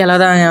ஓகே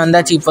அவ்வளோதான்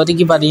வந்தாச்சு.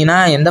 இப்போதைக்கு பார்த்தீங்கன்னா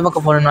எந்த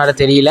பக்கம் போகணுன்னு வர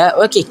தெரியல.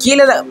 ஓகே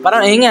கீழே தான்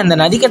பரவாயில்ல, அந்த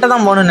நதிக்கட்டை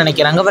தான் போகணுன்னு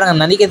நினைக்கிறேன். அங்கே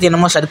பாருங்க நதிக்கட்டு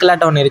என்னமோ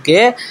சர்க்கிளாட்டம் ஒன்று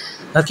இருக்குது.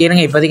 ஓகே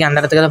இருங்க இப்போதைக்கு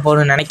அந்த இடத்துக்கு தான்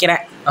போகணுன்னு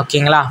நினைக்கிறேன்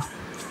ஓகேங்களா.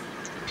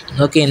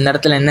 ஓகே இந்த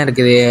இடத்துல என்ன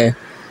இருக்குது.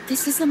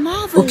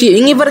 ஓகே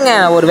இங்கே பாருங்க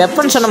ஒரு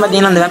வெப்பன் சொன்ன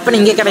பார்த்தீங்கன்னா, அந்த வெப்பன்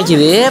இங்கே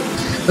கிடைக்கிது.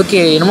 ஓகே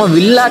என்னமோ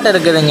வில்லாட்டம்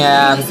இருக்குதுங்க.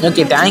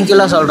 ஓகே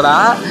தேங்க்யூலாம் சொல்கிறா.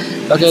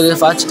 ஓகே இது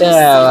ஃபர்ஸ்ட்டு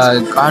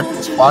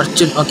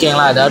ஃபார்ச்சூன்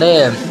ஓகேங்களா. அதாவது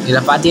இதை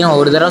பார்த்தீங்கன்னா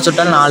ஒரு தடவை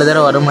சுட்டாலும் 4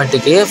 தடவை வர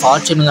மாட்டேக்கு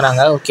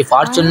ஃபார்ச்சூனுங்கிறாங்க. ஓகே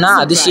ஃபார்ச்சூன்னா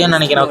அதிசயம்னு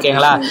நினைக்கிறேன்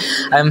ஓகேங்களா.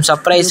 I am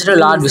surprised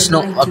Lord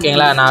Vishnu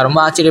ஓகேங்களா. நான் ரொம்ப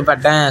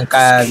ஆச்சரியப்பட்டேன்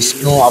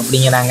விஷ்ணு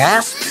அப்படிங்கிறாங்க.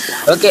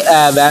 ஓகே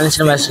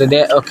பேலன்ஸ்டு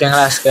பேசுறது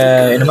ஓகேங்களா.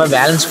 என்னமோ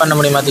பேலன்ஸ் பண்ண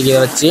முடியுமா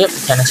இதை வச்சு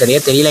எனக்கு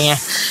சரியாக தெரியலைங்க.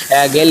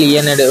 கேல்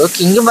இயனடு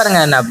ஓகே இங்கே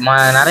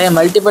பாருங்கள் நிறைய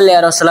மல்டிபிள்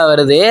ஏரோஸ்லாம்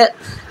வருது.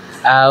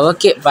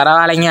 ஓகே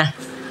பரவாயில்லைங்க.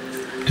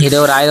 ஏதோ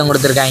ஒரு ஆயுதம்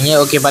கொடுத்துருக்காங்க.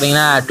 ஓகே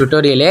பார்த்தீங்கன்னா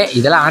டுட்டோரியலு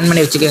இதெல்லாம் ஆன்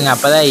பண்ணி வச்சுக்கோங்க.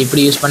 அப்போ தான்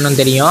எப்படி யூஸ்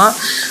பண்ணணும்னு தெரியும்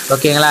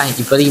ஓகேங்களா.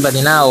 இப்போதைக்கு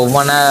பார்த்தீங்கன்னா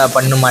ஒவ்வொன்றா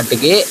பண்ண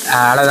மாட்டுக்கு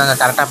அவ்வளோதாங்க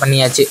கரெக்டாக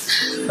பண்ணியாச்சு.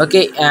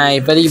 ஓகே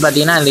இப்போதைக்கு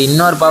பார்த்தீங்கன்னா இந்த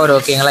இன்னொரு பவர்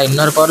ஓகேங்களா.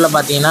 இன்னொரு பவரில்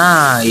பார்த்தீங்கன்னா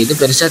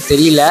இது பெருசாக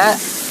தெரியல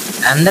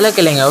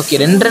அந்தளவுக்கு இல்லைங்க. ஓகே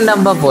 2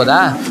 அம்பா போதா.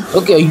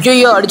 ஓகே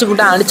ஐயோ அடிச்சு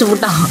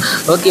விட்டான்.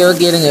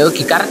 ஓகே இருங்க.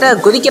 ஓகே கரெக்டாக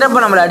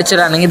குதிக்கிறப்ப நம்மளை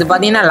அடிச்சிடறானுங்க. இது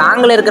பார்த்தீங்கன்னா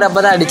லாங்கில்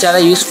இருக்கிறப்ப தான்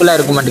அடித்தாதான் யூஸ்ஃபுல்லாக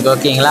இருக்க மாட்டேங்குது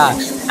ஓகேங்களா.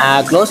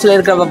 க்ளோஸில்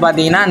இருக்கிறப்ப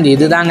பார்த்தீங்கன்னா அந்த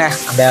இது தாங்க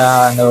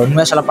அந்த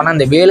உண்மையாக சொல்லப்போனால்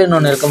அந்த வேலுன்னு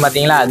ஒன்று இருக்கும்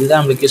பார்த்தீங்களா, அதுதான்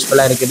நம்மளுக்கு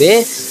யூஸ்ஃபுல்லாக இருக்குது.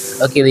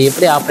 ஓகே இது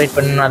எப்படி ஆப்ரேட்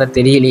பண்ணணும்னு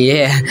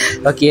தெரியலையே.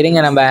 ஓகே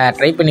இருங்க நம்ம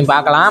ட்ரை பண்ணி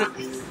பார்க்கலாம்.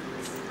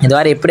 இது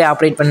வேறு எப்படி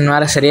ஆப்ரேட் பண்ணணும்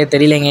வேறு சரியாக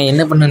தெரியலைங்க,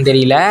 என்ன பண்ணணும்னு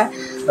தெரியல.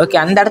 ஓகே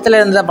அந்த இடத்துல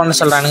இருந்து தான் பண்ண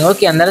சொல்கிறானுங்க.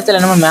 ஓகே அந்த இடத்துல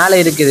என்னமோ மேலே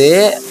இருக்குது.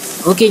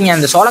 ஓகேங்க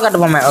அந்த சோளக்காட்டு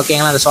பொம்மை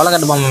ஓகேங்களா. அந்த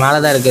சோளக்காட்டு பொம்மை மேலே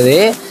தான் இருக்குது.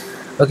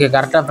 ஓகே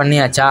கரெக்டாக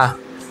பண்ணியாச்சா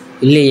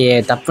இல்லையே,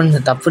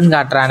 தப்புன்னு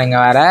காட்டுறானுங்க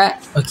வேறு.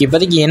 ஓகே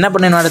இப்போதைக்கு என்ன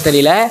பண்ணணுன்னு வேறு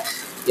தெரியல.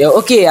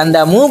 ஓகே அந்த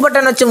மூவ்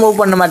பட்டன் வச்சு மூவ்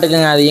பண்ண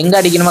மாட்டேங்குங்க. அது எங்கே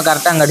அடிக்கணுமோ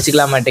கரெக்டாக அங்கே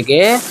அடிச்சிக்கலாம் மாட்டுக்கு.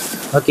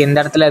 ஓகே இந்த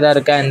இடத்துல எதாவது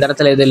இருக்கா, இந்த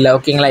இடத்துல எதுவும் இல்லை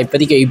ஓகேங்களா.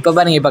 இப்போ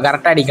பாருங்கள் இப்போ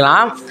கரெக்டாக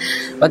அடிக்கலாம்.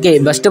 ஓகே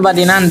ஃபஸ்ட்டு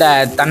பார்த்தீங்கன்னா இந்த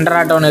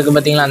தண்டராட்டம் ஒன்று இருக்குது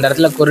பார்த்தீங்களா, அந்த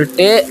இடத்துல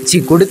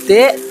கொடுத்து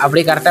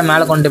அப்படியே கரெக்டாக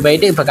மேலே கொண்டு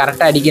போயிட்டு இப்போ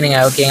கரெக்டாக அடிக்கணுங்க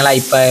ஓகேங்களா.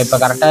 இப்போ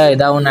கரெக்டாக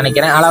இதாகும்னு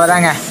நினைக்கிறேன்.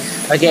 அளவுதாங்க.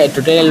 ஓகே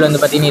டுட்டோரியல் வந்து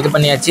பார்த்தீங்கன்னா இது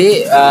பண்ணியாச்சு.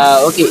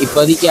 ஓகே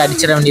இப்போதைக்கு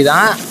அடிச்சிட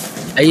வேண்டியதான்.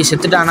 ஐயோ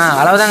செத்துட்டானா,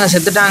 அளவுதாங்க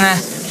செத்துட்டாங்க.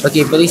 ஓகே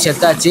இப்போதைக்கு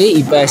செத்தாச்சு.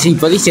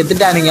 இப்போதைக்கு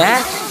செத்துட்டானுங்க.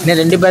 இன்னும்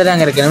 2 பேர்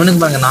தாங்க இருக்கு.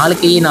 இவனுக்கு பாருங்கள் 4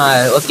 கை.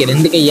 ஓகே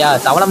 2 கையா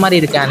தவளை மாதிரி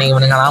இருக்கானுங்க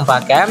இவனுங்கெல்லாம்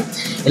பார்க்க.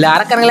 இல்லை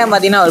அரக்கனுங்களாம்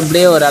பார்த்தீங்கன்னா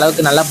அப்படியே ஒரு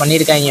அளவுக்கு நல்லா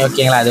பண்ணியிருக்காங்க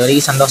ஓகேங்களா. அது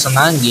வரைக்கும் சந்தோஷம்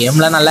தான்.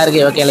 கேம்லாம் நல்லா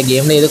இருக்குது ஓகேங்களா.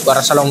 கேமில் எதுவும்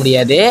குறை சொல்ல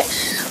முடியாது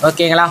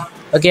ஓகேங்களா.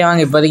 ஓகே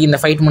வாங்க இப்போதைக்கு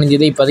இந்த ஃபைட்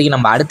முடிஞ்சது. இப்போதைக்கு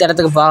நம்ம அடுத்த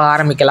இடத்துக்கு போக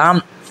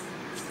ஆரம்பிக்கலாம்.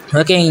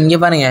 ஓகே இங்கே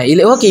பாருங்கள்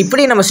இல்லை. ஓகே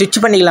இப்படி நம்ம ஸ்விட்ச்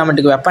பண்ணிக்கலாம்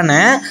மட்டுக்கு வெப்பனை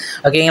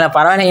ஓகேங்களா.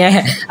 பரவாயில்லைங்க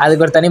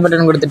அதுக்கு ஒரு தனி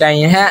பட்டன்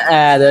கொடுத்துட்டாங்க.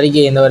 அது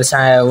வரைக்கும்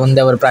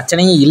எந்த ஒரு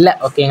பிரச்சனையும் இல்லை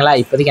ஓகேங்களா.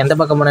 இப்போதைக்கு எந்த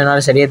பக்கம்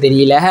போனாலும் சரியாக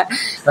தெரியல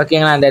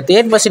ஓகேங்களா. அந்த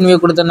 3rd பர்சன் வியூ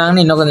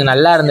கொடுத்துருந்தாங்கன்னு இன்னும் கொஞ்சம்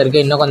நல்லா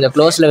இருந்திருக்கு. இன்னும் கொஞ்சம்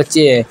க்ளோஸில்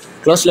வச்சு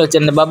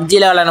அந்த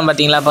பப்ஜியில் விளாட்றோம்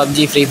பார்த்தீங்களா,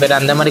 பப்ஜி ஃப்ரீ ஃபயர்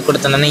அந்த மாதிரி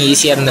கொடுத்தோன்னா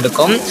ஈஸியாக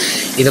இருந்திருக்கும்.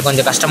 இது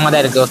கொஞ்சம் கஷ்டமாக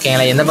தான் இருக்குது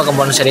ஓகேங்களா. எந்த பக்கம்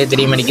போகணும் சரியாக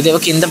தெரிய மாட்டேங்குது.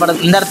 ஓகே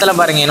இந்த இடத்துல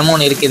பாருங்கள் என்னமோ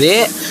ஒன்று இருக்குது.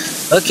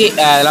 ஓகே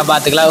அதெல்லாம்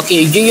பார்த்துக்கலாம். ஓகே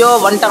ஐயோ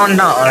வந்துட்டான்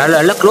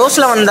நல்லா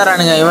க்ளோஸில்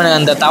வந்துடுறானுங்க. இவனு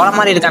அந்த தவளை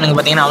மாதிரி இருக்கானுங்க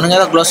பார்த்தீங்கன்னா அவனுங்க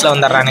தான் க்ளோஸில்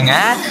வந்துடுறானுங்க.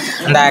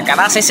 அந்த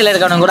கடா சைஸில்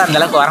இருக்கவனுங்க கூட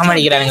அந்தளவுக்கு வர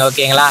மாட்டேங்கிறானுங்க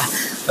ஓகேங்களா.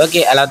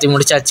 ஓகே எல்லாத்தையும்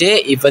முடிச்சாச்சு.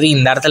 இப்போதைக்கு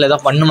இந்த இடத்துல ஏதோ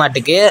பண்ண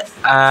மாட்டுக்கு.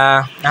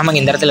 ஆமாங்க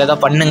இந்த இடத்துல ஏதோ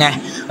பண்ணுங்க.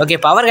 ஓகே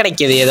பவர்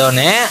கிடைக்கிது ஏதோ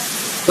ஒன்று.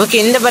 ஓகே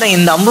இந்த பாருங்க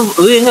இந்த அம்பு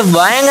எங்கே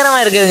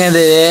பயங்கரமாக இருக்குதுங்க.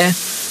 இது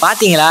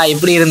பார்த்தீங்களா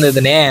எப்படி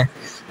இருந்ததுன்னு.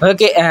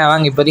 ஓகே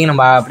வாங்க இப்போதைக்கு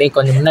நம்ம அப்படியே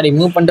கொஞ்சம் முன்னாடி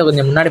மூவ் பண்ணிட்டு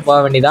கொஞ்சம் முன்னாடி போக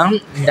வேண்டியதான்.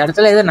 இந்த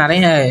இடத்துல ஏதோ நிறைய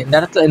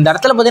இந்த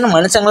இடத்துல பார்த்தீங்கன்னா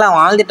மனுஷங்களாம்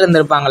வாழ்ந்துட்டு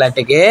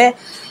இருந்திருப்பாங்களாட்டுக்கு.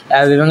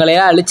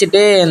 இவங்களையெல்லாம்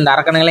அழிச்சிட்டு இந்த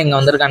அரக்கணுங்களே இங்கே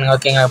வந்திருக்கானுங்க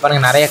ஓகேங்களா.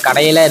 பாருங்கள் நிறைய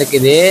கடையெல்லாம்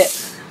இருக்குது.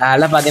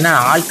 அதெல்லாம் பார்த்தீங்கன்னா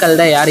ஆட்கள்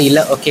தான் யாரும்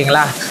இல்லை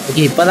ஓகேங்களா.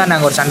 ஓகே இப்போ தான்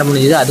நாங்கள் ஒரு சண்டை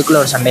முடிஞ்சுது,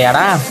 அதுக்குள்ளே ஒரு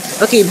சண்டையாடா.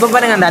 ஓகே இப்போ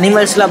பாருங்கள் அந்த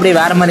அனிமல்ஸ்லாம் அப்படியே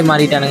வேறு மாதிரி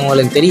மாறிட்டானுங்க.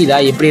 உங்களுக்கு தெரியுதா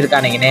எப்படி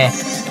இருக்கானுங்கன்னு.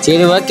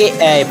 சரி ஓகே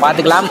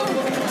பார்த்துக்கலாம்.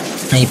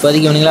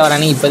 இப்போதைக்கு இவனுங்களாம்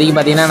வரானுங்க. இப்போதைக்கு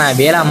பார்த்தீங்கன்னா நான்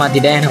வேலை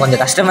மாற்றிட்டேன். எனக்கு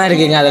கொஞ்சம் கஷ்டமாக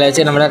இருக்குங்க. அதில்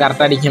வச்சு நம்மளால்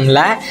கரெக்டாக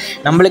அடிக்கும்ல.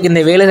 நம்மளுக்கு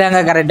இந்த வேலு தாங்க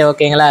கரெக்டு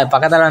ஓகேங்களா.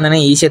 பக்கத்தில் வந்தோன்னே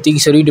ஈஸியாக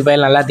தூக்கி சொருவிட்டு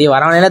போயிடலாம். எல்லாத்தையும்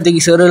வரவனையெல்லாம்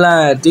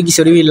தூக்கி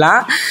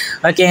சொருவிடலாம்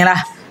ஓகேங்களா.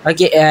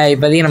 ஓகே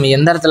இப்போதைக்கு நம்ம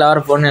எந்த இடத்துல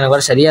வர போகணுன்னு எனக்கு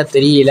வர சரியாக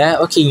தெரியல.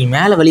 ஓகே இங்கே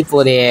மேலே வழி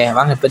போதே,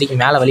 வாங்க இப்போதைக்கு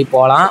மேலே வழி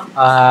போகலாம்.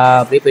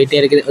 அப்படியே போயிட்டே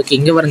இருக்குது. ஓகே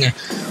இங்கே பாருங்கள்.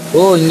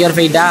 இங்கே ஒரு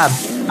ஃபைட்டா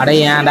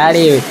ஏன்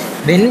டாடி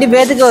 2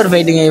 பேர்த்துக்கு ஒரு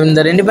ஃபைட்டுங்க.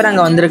 இந்த 2 பேர்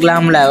அங்கே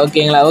வந்திருக்கலாம்ல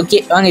ஓகேங்களா. ஓகே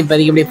வாங்க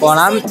இப்போதைக்கு இப்படி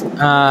போகலாம்.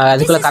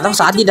 அதுக்குள்ளே கதவை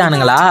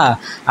சாத்திட்டானுங்களா,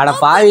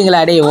 பாவிங்களா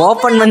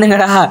ஓப்பன்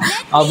பண்ணுங்கடா.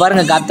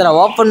 பாருங்கள் கத்துறா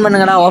ஓப்பன்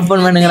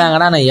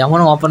பண்ணுங்கடாங்கடா. நான்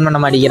எவனும் ஓப்பன்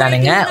பண்ண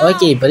மாட்டேங்கிறானுங்க.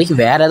 ஓகே இப்போதைக்கு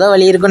வேறு ஏதோ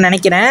வழி இருக்குன்னு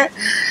நினைக்கிறேன்.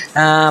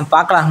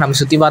 பார்க்கலாம் நம்ம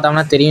சுற்றி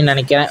பார்த்தோம்னா தெரியும்னு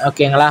நினைக்கிறேன்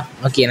ஓகேங்களா.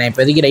 ஓகே நான்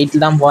இப்போதைக்கு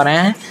ரைட்டில் தான்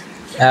போகிறேன்.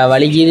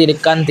 வலிகீது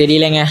இருக்கான்னு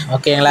தெரியலைங்க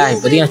ஓகேங்களா.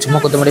 இப்போதைக்கு நான் சும்மா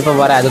குத்து முடிப்பாக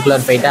போகிறேன். அதுக்குள்ளே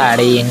ஒரு ஃபைட்டா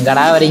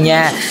எங்கடா வரீங்க,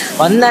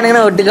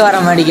 வந்தானுங்கன்னா ஒட்டுக்க வர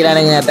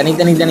மாட்டேங்கிறானுங்க,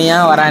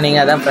 தனித்தனியாக வரானுங்க.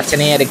 அதான்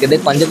பிரச்சனையாக இருக்குது.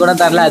 கொஞ்சம் கூட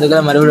தரல,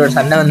 அதுக்குள்ளே மறுபடியும் ஒரு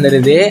சண்டை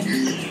வந்துடுது.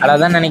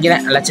 அதான்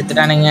நினைக்கிறேன் நல்லா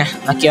செத்துட்டானுங்க.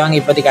 ஓகே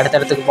வாங்க இப்போதைக்கு அடுத்த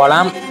இடத்துக்கு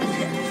போகலாம்.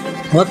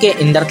 ஓகே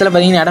இந்த இடத்துல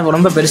பார்த்தீங்கன்னா இடம்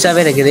ரொம்ப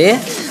பெருசாகவே இருக்குது.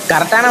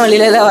 கரெக்டான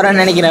வழியில தான்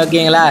வரேன்னு நினைக்கிறேன்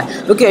ஓகேங்களா.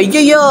 ஓகே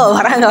ஐயோ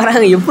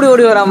வராங்க எப்படி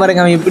ஓடி வராமல்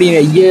பாருங்க. அவன் எப்படி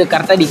ஐயோ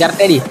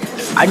கரெக்டாடி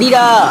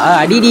அடிடா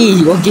அடிடி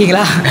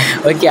ஓகேங்களா.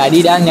 ஓகே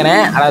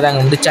அடிடாங்கிறேன்.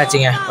 அதாங்க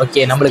முடிச்சாச்சுங்க.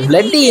 ஓகே நம்மளுக்கு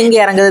பிளட்டு எங்கே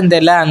இறங்குதுன்னு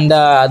தெரியல.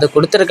 அது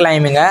கொடுத்துருக்கலாம்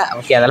இவங்க.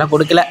 ஓகே அதெல்லாம்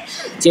கொடுக்கல.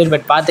 சரி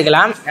பட்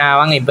பார்த்துக்கலாம்.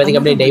 வாங்க இப்போதைக்கு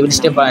அப்படியே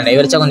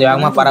டைவரிச்சா கொஞ்சம்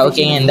வேகமாக போகிறா.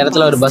 ஓகேங்க இந்த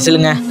இடத்துல ஒரு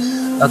பஸ்ஸுலுங்க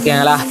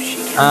ஓகேங்களா.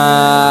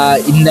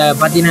 இந்த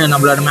பார்த்தீங்கன்னா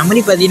நம்மளோட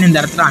மெமரி பார்த்தீங்கன்னா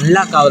இந்த இடத்துல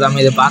அன்லாக்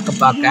ஆகுதாமல் இது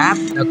பார்க்க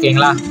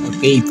ஓகேங்களா.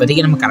 ஓகே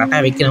இப்போதைக்கு நம்ம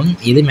கரெக்டாக வைக்கணும்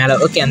இது மேலே.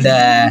 ஓகே அந்த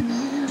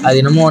அது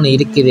என்னமோ ஒன்று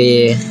இருக்குது,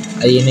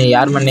 அது என்ன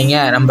யார் பண்ணீங்க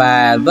நம்ம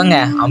இவங்க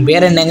அவன்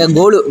பேர் என்னங்க,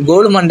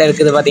 கோலு மண்டை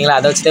இருக்குது பார்த்தீங்களா,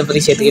 அதை வச்சுட்டு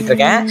இப்போதைக்கு சேர்த்துக்கிட்டு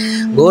இருக்கேன்.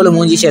 கோலு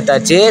மூஞ்சி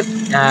சேர்த்தாச்சு.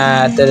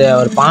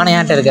 ஒரு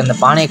பானையாட்டம் இருக்குது, அந்த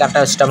பானையை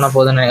கரெக்டாக வச்சுட்டோம்னா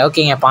போதும்னு.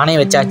 ஓகேங்க பானையை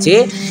வச்சாச்சு.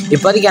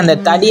 இப்போதைக்கு அந்த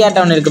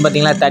தடியாட்டம் ஒன்று இருக்குது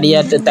பார்த்தீங்களா,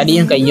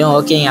 தடியும் கையும்.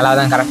 ஓகேங்க எல்லாம்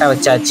தான் கரெக்டாக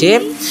வச்சாச்சு.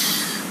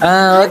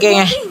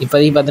 ஓகேங்க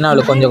இப்போதைக்கு பார்த்தீங்கன்னா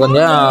அவளுக்கு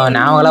கொஞ்சம்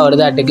ஞாபகம்லாம்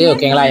வருதாட்டுக்கு.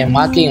 ஓகேங்களா என்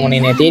வாக்கி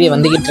உன்னை தேடி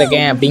வந்துக்கிட்டு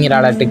இருக்கேன் அப்படிங்கிற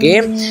ஆளாட்டுக்கு.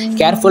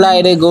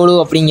 கேர்ஃபுல்லாக இரு கோலு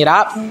அப்படிங்கிறா.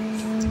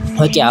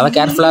 ஓகே அவள்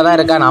கேர்ஃபுல்லாக தான்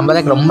இருக்கா, நம்ம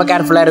தான் ரொம்ப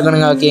கேர்ஃபுல்லாக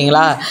இருக்கணுங்க.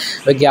 ஓகேங்களா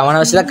ஓகே அவனை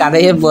வச்சு தான்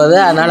கதையே போகுது,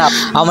 அதனால்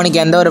அவனுக்கு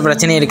எந்த ஒரு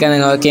பிரச்சனையும்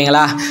இருக்காதுங்க.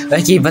 ஓகேங்களா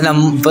ஓகே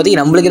இப்போதைக்கு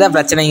நம்மளுக்கு தான்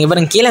பிரச்சனை. இங்கே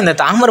பாருங்க கீழே இந்த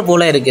தாமரை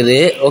பூவில் இருக்குது.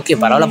 ஓகே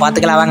பரவாயில்ல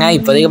பார்த்துக்கலாம் வாங்க.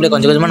 இப்போதைக்கு அப்படியே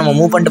கொஞ்சம் கொஞ்சமாக நம்ம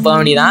மூவ் பண்ணிட்டு போக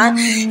வேண்டியதான்.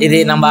 இது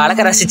நம்ம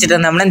அழகாக ரசிச்சுட்டு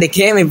இருந்தோம்னா இந்த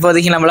கேம்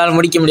இப்போதைக்கு நம்மளால்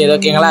முடிக்க முடியாது.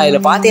 ஓகேங்களா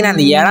இதில் பார்த்தீங்கன்னா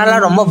அந்த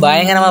இடம்லாம் ரொம்ப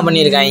பயங்கரமாக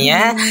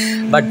பண்ணியிருக்காங்க.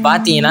 பட்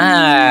பார்த்தீங்கன்னா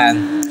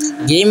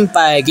கேம்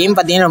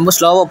பார்த்தீங்கன்னா ரொம்ப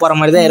ஸ்லோவாக போகிற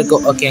மாதிரி தான்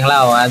இருக்கும். ஓகேங்களா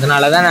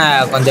அதனால தான்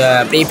நான் கொஞ்சம்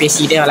அப்படியே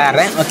பேசிக்கிட்டே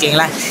விளையாடுறேன்.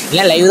 ஓகேங்களா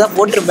இல்லை லைவ் தான்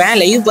போட்டிருப்பேன்.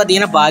 லைவ்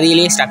பார்த்தீங்கன்னா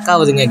பாதியிலேயே ஸ்டக்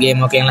ஆகுதுங்க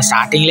கேம். ஓகேங்களா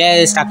ஸ்டார்டிங்லேயே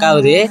ஸ்டக்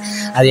ஆகுது,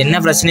 அது என்ன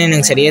பிரச்சனைன்னு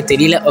எனக்கு சரியாக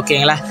தெரியல.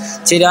 ஓகேங்களா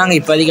சரி வாங்க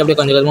இப்போதைக்கு அப்படியே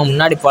கொஞ்சம் கொஞ்சமாக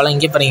முன்னாடி போகலாம்.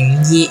 இங்கே பாருங்க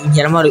இங்கே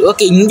என்னமா இருக்குது.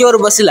 ஓகே இங்கே ஒரு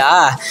பஸ்ஸிலா.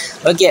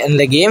 ஓகே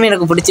இந்த கேம்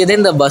எனக்கு பிடிச்சது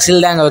இந்த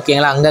பஸ்ஸில் தாங்க.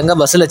 ஓகேங்களா அங்கங்கே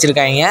பஸ்ஸில்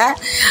வச்சுருக்காங்க,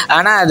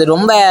 ஆனால் அது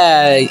ரொம்ப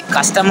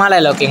கஷ்டமாலாம்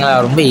இல்லை. ஓகேங்களா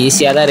ரொம்ப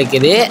ஈஸியாக தான்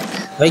இருக்குது.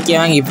 ஓகே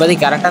வாங்க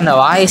இப்போதைக்கு கரெக்டாக அந்த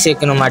வாயை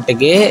சேர்க்கணும்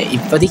மாட்டுக்கு.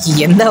 இப்போதைக்கு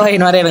எந்த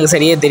வாயின்னு வர எனக்கு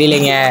சரியாக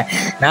தெரியலைங்க.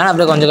 நான்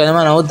அப்படியே கொஞ்சம்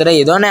கொஞ்சமாக நவுத்துறேன்.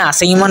 ஏதோ ஒன்று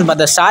அசையுமான்னு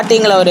பார்த்தேன்.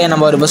 ஸ்டார்டிங்கில்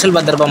நம்ம ஒரு பஸ்ஸில்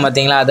பார்த்துருப்போம்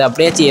பார்த்தீங்களா, அது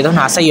அப்படியே ஏதோ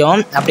ஒன்று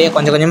அசையும், அப்படியே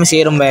கொஞ்சம் கொஞ்சமாக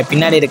சேரும்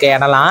பின்னாடி இருக்க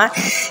இடம்லாம்.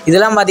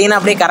 இதெல்லாம் பார்த்தீங்கன்னா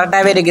அப்படியே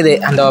கரெக்டாகவே இருக்குது.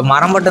 அந்த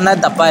மரம்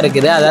மட்டும்தான் தப்பாக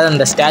இருக்குது, அதாவது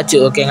அந்த ஸ்டாச்சு.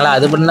 ஓகேங்களா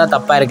அது மட்டும்தான்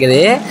தப்பாக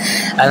இருக்குது.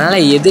 அதனால்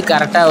எது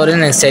கரெக்டாக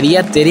வரும்னு எனக்கு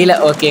சரியாக தெரியல.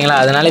 ஓகேங்களா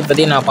அதனால்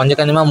இப்போதைக்கு நான்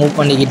கொஞ்சம் கொஞ்சமாக மூவ்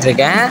பண்ணிக்கிட்டு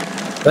இருக்கேன்.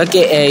 ஓகே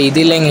இது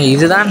இல்லைங்க,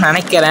 இதுதான்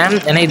நினைக்கிறேன்.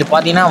 ஏன்னா இது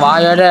பார்த்தீங்கன்னா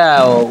வாயோட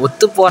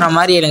ஒத்து போகிற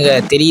மாதிரி எனக்கு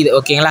தெரியுது.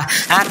 ஓகேங்களா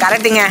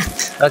கரெக்டுங்க.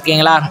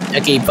 ஓகேங்களா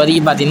ஓகே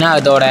இப்போதைக்கு பார்த்தீங்கன்னா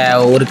அதோட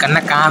ஒரு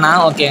கண்ணை காணாம்.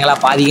 ஓகேங்களா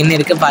பாதி கண்ணு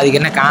இருக்குது, பாதி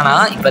கண்ணை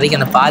காணாம். இப்போதைக்கு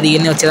அந்த பாதி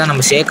கண்ணை வச்சு தான்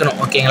நம்ம சேர்க்கணும்.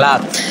 ஓகேங்களா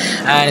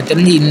எனக்கு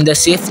தெரிஞ்சு இந்த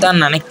சேஃப்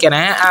தான்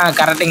நினைக்கிறேன்.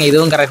 கரெக்டுங்க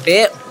இதுவும் கரெக்டு.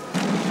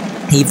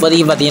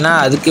 இப்போதைக்கு பார்த்தீங்கன்னா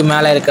அதுக்கு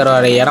மேலே இருக்கிற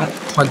ஒரு இடம்.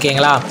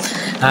 ஓகேங்களா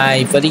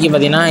இப்போதைக்கு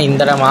பார்த்தீங்கன்னா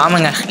இந்த இடம்.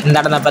 ஆமாங்க இந்த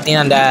இடம் தான்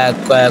பார்த்தீங்கன்னா அந்த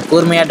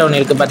கூர்மையாட்டம் ஒன்று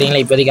இருக்குது பார்த்தீங்களா,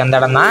 இப்போதைக்கு அந்த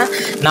இடம் தான்.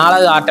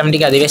 4வது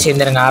ஆட்டோமேட்டிக் அதுவே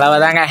சேர்ந்துருங்க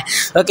அளவுதாங்க.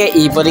 ஓகே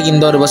இப்போதைக்கு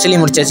இந்த ஒரு பஸ்ஸில்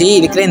முடிச்சாச்சு.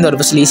 இருக்கிற இந்த ஒரு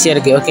பஸ்ஸில் ஈஸியாக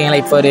இருக்குது. ஓகேங்களா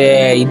இப்போ ஒரு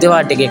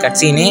இதுவாட்டுக்கு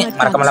கட்சின்னு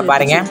மறக்காமலாம்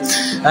பாருங்கள்.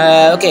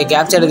 Okay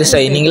capture this.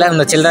 நீங்களாம்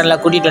இந்த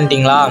சில்ட்ரன்லாம் கூட்டிகிட்டு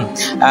வந்துட்டிங்களா,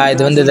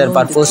 இது வந்து இதர்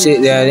purpose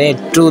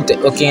truth.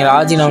 Okay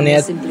Raji நவனே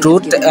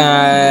truth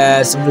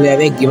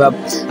சிம்பிளாகவே give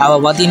up.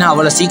 அவள் பார்த்தீங்கன்னா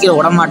அவ்வளோ சீக்கிரம்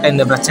விடமாட்டேன்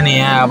இந்த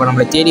பிரச்சனையை, அவள்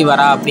நம்மளை தேடி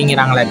வரா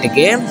அப்படிங்கிறாங்களாட்டுக்கு.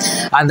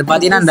 அது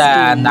பார்த்தீங்கன்னா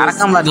அந்த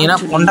அரக்கம் பார்த்தீங்கன்னா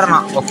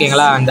கொண்டுறான்.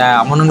 ஓகேங்களா அந்த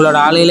அவனுங்களோட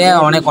ஆளுகளே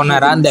அவனே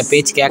கொண்டாரா இந்த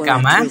பேச்சு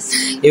கேட்காம.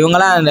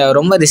 இவங்களாம் அந்த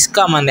ரொம்ப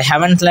ரிஸ்க்காம அந்த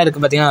ஹெவன்ஸ்லாம்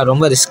இருக்குது பார்த்தீங்கன்னா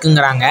ரொம்ப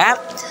ரிஸ்க்குங்கிறாங்க.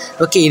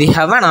 ஓகே இது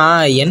ஹெவனா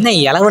என்ன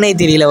இளவனே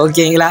தெரியல.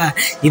 ஓகேங்களா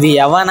இது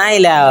எவனா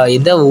இல்லை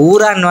எதோ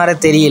ஊரான்னு வர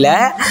தெரியல.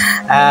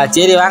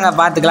 சரி வாங்க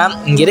பார்த்துக்கலாம்.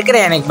 இங்கே இருக்கிற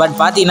எனக்கு பட்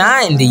பார்த்தீங்கன்னா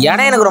இந்த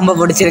இடம் எனக்கு ரொம்ப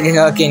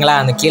பிடிச்சிருக்குங்க. ஓகேங்களா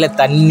அந்த கீழே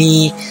தண்ணி,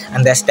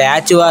 அந்த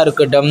ஸ்டாச்சுவாக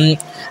இருக்கட்டும்,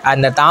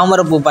 அந்த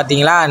தாமரைப்பூ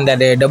பார்த்தீங்களா அந்த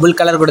டபுள்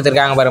கலர்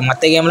கொடுத்துருக்காங்க பாருங்கள்.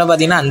 மற்ற கேமில்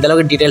பார்த்தீங்கன்னா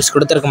அந்தளவுக்கு டீட்டெயில்ஸ்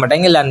கொடுத்துருக்க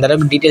மாட்டாங்க, இல்லை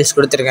அந்தளவுக்கு டீட்டெயில்ஸ்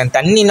கொடுத்துருக்கேன்.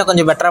 தண்ணி இன்னும்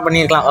கொஞ்சம் பெட்டராக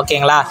பண்ணியிருக்கலாம்.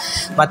 ஓகேங்களா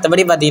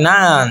மற்றபடி பார்த்தீங்கன்னா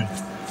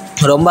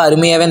ரொம்ப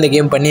அருமையாகவே இந்த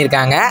கேம்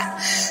பண்ணியிருக்காங்க.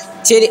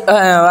 சரி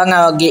வாங்க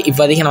ஓகே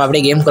இப்போதைக்கு நம்ம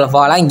அப்படியே கேமுக்குள்ளே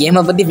போகலாம்.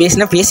 கேமை பற்றி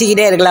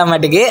பேசிக்கிட்டே இருக்கலாம்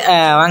மாட்டுக்கு.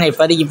 வாங்க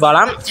இப்போதைக்கு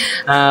போகலாம்.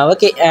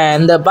 ஓகே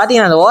இந்த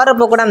பார்த்தீங்கன்னா அந்த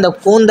ஓரப்போ கூட அந்த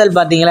கூந்தல்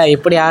பார்த்தீங்களா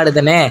எப்படி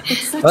ஆடுதுன்னு.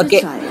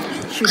 ஓகே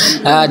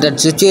தட்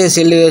சுவிட்ச்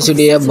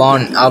செல்லுடைய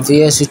பான் ஆஃப்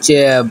ஏ சுவிட்ச்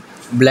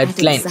பிளட்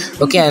லைன்.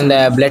 ஓகே அந்த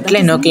பிளட்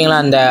லைன். ஓகேங்களா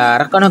அந்த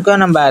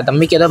அரக்கனுக்கும் நம்ம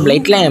தம்பிக்கு ஏதோ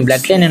பிளட்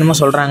லைன் என்னமோ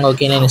சொல்கிறாங்க.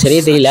 ஓகேங்களா எனக்கு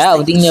சரியே தெரியல.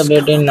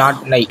 திங்க்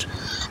நாட் ரைட்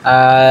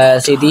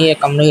சரி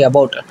கம்னி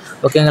அபவுட்.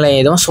 ஓகேங்களா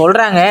எதுவும்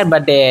சொல்கிறாங்க.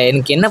 பட்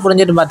எனக்கு என்ன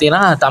புரிஞ்சுட்டு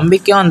பார்த்தீங்கன்னா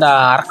தம்பிக்கும் அந்த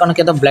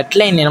அரக்கனுக்கு ஏதோ பிளட்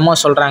லைன் என்னமோ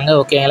சொல்கிறாங்க.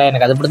 ஓகேங்களா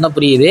எனக்கு அது மட்டும் தான்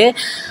புரியுது.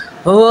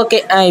 ஓகே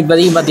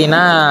இப்போதைக்கு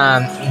பார்த்தீங்கன்னா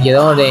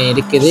ஏதோ ஒரு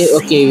இருக்குது.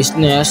 ஓகே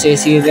விஷ்ணு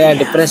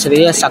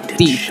டிப்ரெஷரிய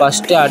சக்தி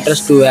ஃபஸ்ட்டு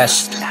அட்ரஸ் 2S.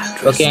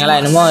 ஓகேங்களா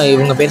என்னமோ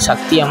இவங்க பேர்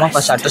சக்தியம்மா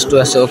ஃபஸ்ட் அட்ரஸ்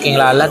 2S.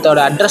 ஓகேங்களா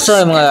எல்லாத்தோட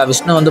அட்ரஸும் இவங்க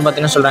விஷ்ணு வந்து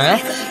பார்த்தீங்கன்னா சொல்கிறாங்க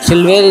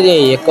சில்வேர்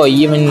echo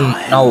even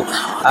now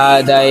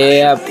the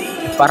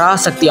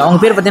Parasakthi. அவங்க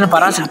பேர் பார்த்தீங்கன்னா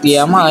பராசக்தி.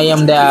 அம்மா I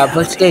am the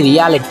first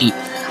reality.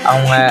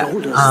 அவங்க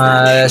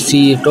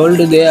சி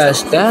டோல்டு தே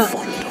அஸ் த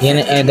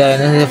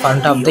என்னது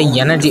ஃபண்ட் ஆஃப் த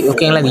எனர்ஜி.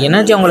 ஓகேங்களா இந்த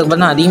எனர்ஜி அவங்களுக்கு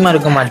பார்த்தா அதிகமாக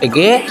இருக்க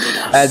மாட்டுக்கு.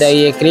 The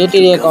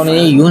creative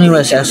economy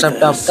universe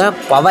accept of the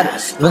power.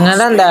 இவங்க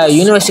தான் அந்த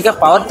யூனிவர்ஸுக்காக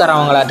பவர்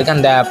தரவங்களாட்டுக்கு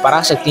அந்த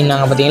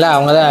பராசக்தின்னாங்க பார்த்தீங்களா.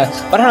 அவங்க தான்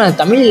பரவாயில்ல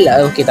தமிழ்.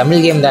 ஓகே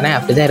தமிழ் கேம் தானே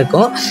அப்படி தான்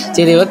இருக்கும்.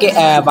 சரி ஓகே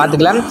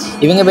பார்த்துக்கலாம்.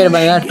 இவங்க பேர்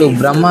பார்த்தீங்கன்னா to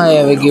Brahma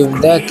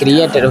give the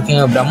creator.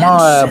 ஓகேங்க பிரம்மா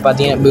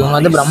பார்த்தீங்கன்னா இவங்க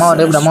வந்து பிரம்மா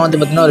வந்து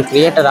பார்த்தீங்கன்னா ஒரு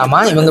கிரியேட்டர்.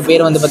 ஆமாம் இவங்க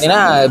பேர் வந்து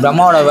பார்த்தீங்கன்னா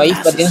பிரம்மாவோட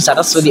ஒய்ஃப் பார்த்தீங்கன்னா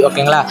சரஸ்வதி.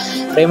 ஓகேங்களா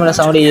பிரைமரி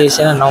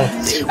சவுண்ட் நோ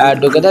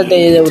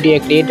டுகெதர் உடைய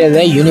கிரியேட்டர்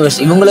த யூனிவர்ஸ்.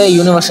 இவங்களே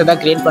யூனிவர்ஸை தான்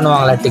கிரியேட்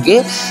பண்ணுவாங்களாட்டுக்கு.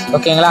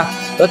 ஓகேங்களா.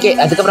 ஓகே,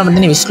 அதுக்கப்புறம்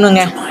பார்த்தீங்கன்னா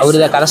விஷ்ணுங்க அவர்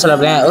தான் கதை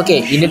சொல்கிறேன். Okay,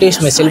 introduce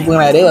my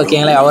செல்ஃபுங்கிறாரு.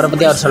 ஓகேங்களா. அவரை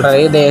பற்றி அவர்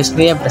சொல்கிறாரு, த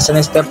எஸ்ட்ரியா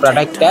presence the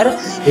protector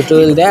it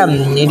will the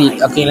Needi.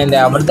 ஓகேங்களா. இந்த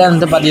அவர் தான்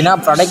வந்து பார்த்தீங்கன்னா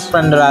ப்ரொடெக்ட்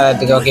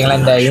பண்ணுறதுக்கு. ஓகேங்களா.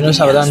 இந்த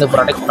யூனிவர்ஸ் அவர் தான் வந்து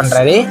ப்ரொடெக்ட்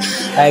பண்ணுறாரு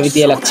வித்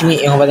லக்ஷ்மி.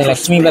 இவங்க பார்த்தீங்கன்னா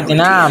லக்ஷ்மி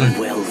பார்த்தீங்கன்னா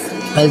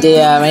அது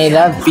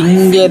இதான்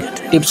ஃபிங்கர்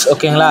டிப்ஸ்.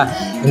 ஓகேங்களா.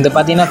 இந்த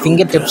பார்த்தீங்கன்னா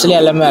ஃபிங்கர் டிப்ஸ்லேயே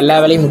எல்லா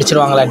வேலையும்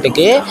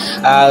முடிச்சிருவாங்களாட்டுக்கு.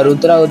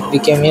 ருத்ரா உத்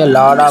பிகேம் ஏ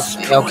லார்ட் ஆஃப்.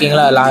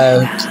 ஓகேங்களா.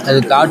 அது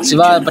காட்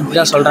சிவா பற்றி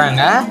தான்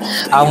சொல்கிறாங்க.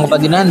 அவங்க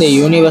பார்த்தீங்கன்னா இந்த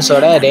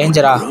யூனிவர்ஸோட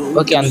ரேஞ்சரா.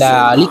 ஓகே, அந்த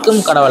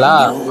அழிக்கும் கடவுளா,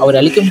 அவர்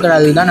அழிக்கும்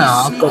கடவுள் தான்.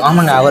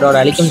 ஆமாங்க, அவரோட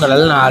அழிக்கும்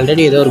கடவுள் நான்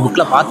ஆல்ரெடி ஏதோ ஒரு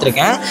புக்கில்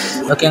பார்த்துருக்கேன்.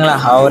 ஓகேங்களா.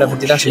 அவரை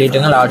பற்றி தான்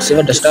சொல்லிட்டுங்க. Lord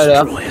Siva destroyer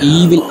of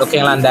evil.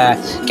 ஓகேங்களா. அந்த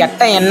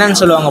கெட்ட எண்ணன்னு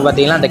சொல்லுவாங்க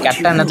பார்த்தீங்களா, அந்த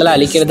கெட்ட எண்ணத்தில்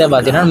அழிக்கிறதே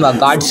பார்த்தீங்கன்னா நம்ம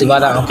காட் சிவா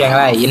தான்.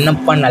 ஓகேங்களா.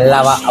 என்னப்பா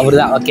நல்லாவா அவர்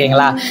தான்.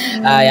 ஓகேங்களா.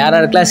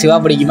 யாராருக்கெல்லாம் சிவா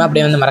பிடிக்குமா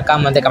அப்படியே வந்து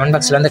மறக்காமல் வந்து கமெண்ட்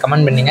பாக்ஸில் வந்து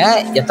கமெண்ட் பண்ணுங்க.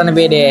 எத்தனை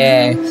பேர்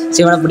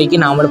சிவனை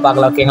பிடிக்கும் நாமளும்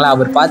பார்க்கலாம். ஓகேங்களா.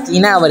 அவர்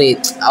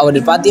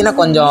பார்த்தீங்கன்னா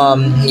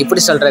கொஞ்சம்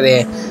எப்படி சொல்கிறது,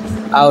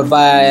 அவர்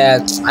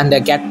அந்த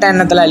கெட்ட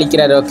எண்ணத்தில்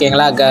அழிக்கிறாரு.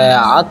 ஓகேங்களா.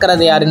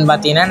 ஆக்கிறது யாருன்னு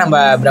பார்த்தீங்கன்னா நம்ம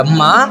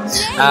பிரம்மா,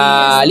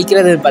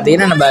 அழிக்கிறது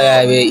பார்த்தீங்கன்னா நம்ம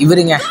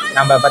இவருங்க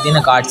நம்ம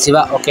பார்த்தீங்கன்னா காட்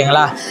சிவா.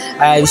 ஓகேங்களா.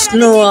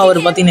 விஷ்ணு அவர்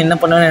பார்த்தீங்கன்னா என்ன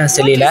பண்ணுவான்னு எனக்கு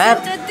தெரியல.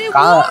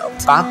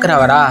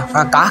 காக்கிறவரா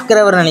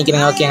காக்கிறவர்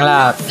நினைக்கிறேங்க. ஓகேங்களா.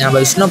 நம்ம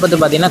விஷ்ணு பற்றி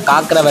பார்த்தீங்கன்னா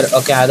காக்கிறவர்.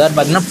 ஓகே, அதாவது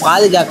பார்த்தீங்கன்னா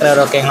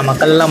பாதுகாக்கிறவர். ஓகேங்களா.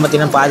 மக்கள்லாம்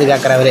பார்த்தீங்கன்னா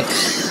பாதுகாக்கிறவர்.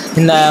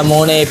 இந்த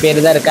 3 பேர்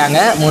தான் இருக்காங்க.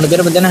 3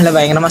 பேர் பார்த்தீங்கன்னா நல்லா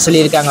பயங்கரமாக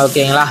சொல்லியிருக்காங்க.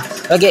 ஓகேங்களா.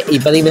 ஓகே,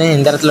 இப்போதைக்கு பார்த்தீங்கன்னா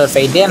இந்த இடத்துல ஒரு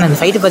ஃபைட்டு. அந்த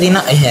ஃபைட்டு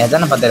பார்த்தீங்கன்னா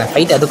எதானே பார்த்தேன்,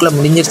 ஃபைட் அதுக்குள்ளே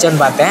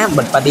முடிஞ்சிருச்சோன்னு பார்த்தேன்.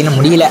 பட் பார்த்தீங்கன்னா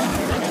முடியல.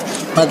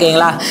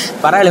 ஓகேங்களா.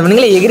 பரவாயில்ல,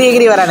 இவனுங்களே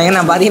எகிரி வரானுங்க.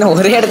 நான் பார்த்தீங்கன்னா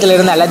ஒரே இடத்துல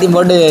இருந்து எல்லாத்தையும்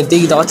போட்டு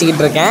தூக்கி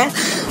துவச்சிக்கிட்டு இருக்கேன்.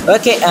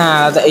 ஓகே,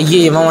 ஐயோ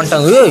இவன்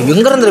வந்துட்டாங்க.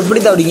 எங்கேருந்து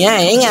இப்படி தவிடிங்க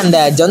ஏங்க. அந்த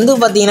ஜந்து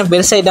பார்த்தீங்கன்னா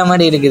பெருசாகிட்ட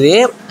மாதிரி இருக்குது.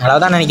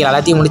 அவ்வளோதான் நினைக்கிறேன்.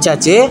 எல்லாத்தையும்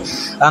முடிச்சாச்சு.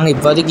 வாங்க,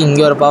 இப்போதைக்கு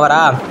இங்கே ஒரு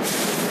பவரா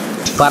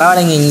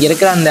பரவாயில்லைங்க. இங்கே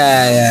இருக்கிற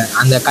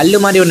அந்த கல்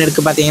மாதிரி ஒன்று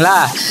இருக்குது பார்த்தீங்களா,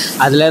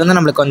 அதுலேருந்து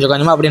நம்மளுக்கு கொஞ்சம்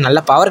கொஞ்சமாக அப்படியே நல்ல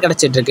பவர்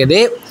கிடச்சிட்ருக்குது.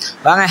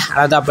 வாங்க,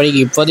 அதாவது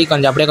இப்போதைக்கு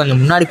கொஞ்சம்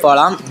முன்னாடி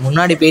போகலாம்.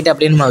 முன்னாடி போயிட்டு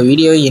அப்படியே நம்ம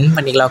வீடியோ என்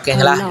பண்ணிக்கலாம்.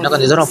 ஓகேங்களா. இன்னும்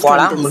கொஞ்சம் தூரம்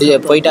போகலாம்.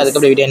 போயிட்டு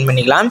அதுக்கப்புறம் வீடியோ என்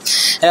பண்ணிக்கலாம்.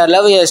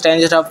 Love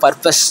Stranger of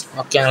purpose.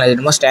 ஓகேங்களா. இது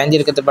ரொம்ப ஸ்ட்ரேஞ்சர்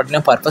இருக்கிறது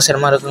பார்த்தீங்கன்னா பர்பஸ்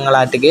என்னமா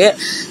இருக்குங்களாட்டுக்கு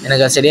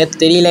எனக்கு சரியாக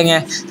தெரியலைங்க.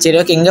 சரி,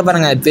 ஓகே. இங்கே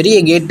பாருங்கள், பெரிய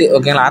கேட்டு.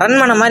 ஓகேங்களா.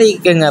 அரண்மனை மாதிரி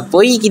இருக்குங்க,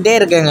 போய்கிட்டே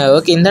இருக்குங்க.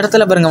 ஓகே, இந்த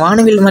இடத்துல பாருங்கள்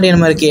வானவில் மாதிரி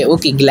என்னமா இருக்குது.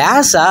 ஓகே,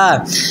 கிளாஸா.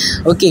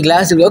 Okay,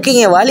 class.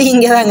 ஓகேங்க, வலி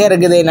இங்கே தாங்க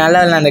இருக்குது. நல்லா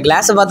நான் அந்த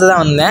கிளாஸை பார்த்து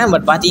தான் வந்தேன்.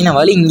 பட் பார்த்தீங்கன்னா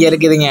வலி இங்கே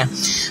இருக்குதுங்க.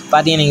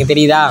 பார்த்தீங்கன்னா நீங்கள்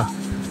தெரியுதா.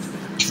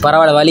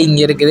 பரவாயில்ல, வலி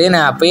இங்கே இருக்குது.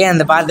 நான் அப்போயே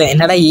பார்த்தேன்,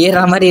 என்னடா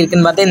ஏறுற மாதிரி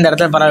இருக்குதுன்னு பார்த்தேன். இந்த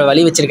இடத்துல பரவாயில்ல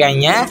வலி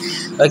வச்சுருக்காங்க.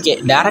 ஓகே,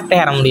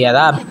 டேரெக்டாக ஏற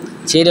முடியாதா.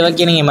 சரி,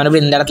 ஓகே. நீங்கள்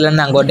மறுபடியும் இந்த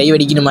இடத்துலேருந்து அங்கே ஒரு டை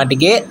வெடிக்கணும்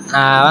மாட்டுக்கு.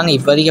 வாங்க,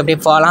 இப்போதைக்கு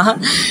அப்படியே போகலாம்.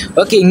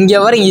 ஓகே,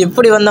 இங்கே வர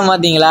எப்படி வந்தோம்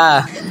பார்த்தீங்களா.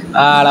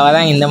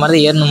 அளவாக இந்த மாதிரி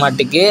தான் ஏறணும்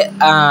மாட்டுக்கு.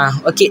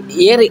 ஓகே,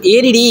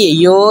 ஏறிடி.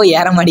 ஐயோ,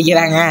 ஏற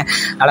மாட்டேங்கிறாங்க.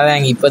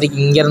 அளவாங்க.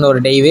 இப்போதைக்கு இங்கேருந்து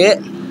ஒரு டைவு.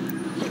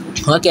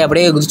 ஓகே,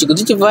 அப்படியே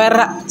குதிச்சு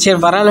போயிடுறா. சரி,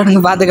 பரவாயில்ல,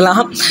 எனக்கு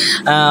பார்த்துக்கலாம்.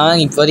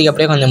 இப்போதைக்கு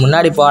அப்படியே கொஞ்சம்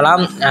முன்னாடி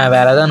போகலாம்.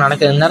 வேறு எதுவும்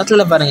நடக்குது இந்த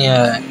இடத்துல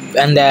பாருங்கள்.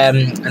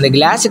 அந்த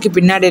கிளாஸுக்கு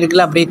பின்னாடி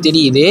இருக்குல்ல அப்படியே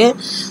தெரியுது.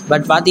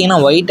 பட் பார்த்தீங்கன்னா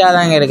ஒயிட்டாக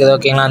தாங்க இருக்குது.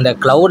 ஓகேங்களா. அந்த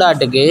க்ளவுட்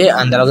ஆட்டுக்கு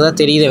அந்த அளவுக்கு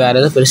தான் தெரியுது,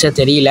 வேறு எதுவும் பெருசாக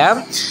தெரியல.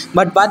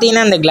 பட்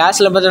பார்த்தீங்கன்னா அந்த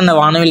கிளாஸில் பார்த்து அந்த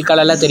வானவில்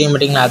கலர்லாம் தெரியும்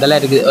மாட்டிங்களா,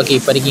 அதெல்லாம் இருக்குது. ஓகே,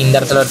 இப்போதைக்கு இந்த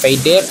இடத்துல ஒரு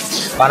ஃபைட்டு.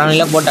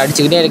 வானவிலாம் போட்டு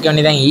அடிச்சுக்கிட்டே இருக்க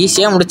வேண்டியதாங்க.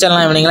 ஈஸியாக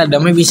முடிச்சிடலாம். இவனிங்களா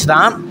டம்மி பீஸ்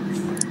தான்.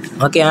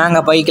 ஓகே, வாங்க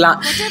போய்க்கலாம்.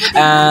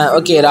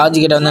 ஓகே,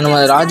 ராஜிக்கிட்ட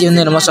வந்து ராஜி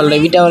வந்து என்னமோ சொல்கிறேன்.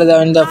 வீட்டாவில்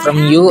வந்து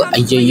ஃப்ரம் யூ.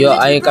 ஐயோ,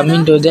 ஐ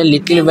coming to the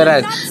little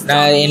brother.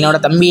 நான் என்னோட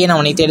தம்பியை நான்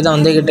உன்னை தேடி தான்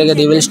வந்துக்கிட்டு இருக்கேன்.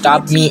 They will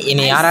stop me.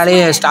 என்னை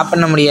யாராலையும் ஸ்டாப்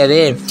பண்ண முடியாது.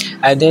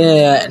 அது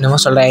என்னமோ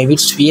சொல்கிறேன்.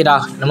 விட்ஸ் வீரா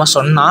என்னமோ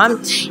சொன்னான்.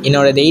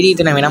 என்னோட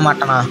தைரியத்தை நான்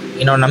விடமாட்டேனா,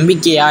 என்னோட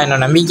நம்பிக்கையை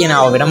நான்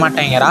அவள்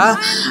விடமாட்டேங்கிறா.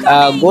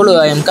 கோலு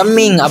ஐ எம்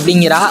கம்மிங்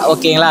அப்படிங்கிறா.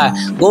 ஓகேங்களா.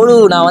 கோலு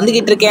நான்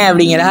வந்துக்கிட்டு இருக்கேன்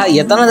அப்படிங்கிறா.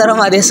 எத்தனை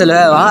தடவை அதே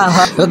சொல்லுவேன். வா.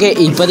 ஓகே,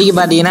 இப்போதைக்கு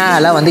பார்த்தீங்கன்னா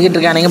எல்லாம் வந்துக்கிட்டு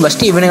இருக்கானுங்க.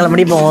 ஃபஸ்ட்டு இவனுங்களை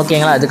முடிப்போம்.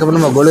 ஓகேங்களா. அதுக்கப்புறம்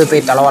நம்ம கோலு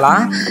போய்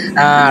தளவலாம்.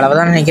 அளவு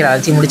தான் நினைக்கிறேன்.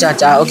 அழைச்சி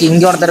முடிச்சாச்சா. ஓகே,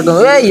 இங்கே ஒருத்தர்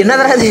இருக்கும். என்ன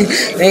தராது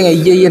ஏங்க.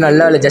 ஐயோ,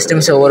 நல்லா இல்லை. Just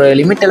miss. ஒரு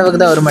லிமிட்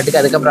அளவுக்கு தான் வர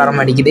மாட்டேங்குது. அதுக்கப்புறம் வர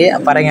மாட்டேங்குது.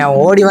 பாருங்க,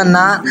 அவன் ஓடி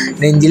வந்தான்,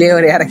 நெஞ்சிலே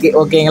ஒரு இறக்கு.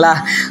 ஓகேங்களா.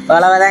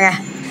 அவ்வளோதாங்க.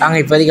 வாங்க,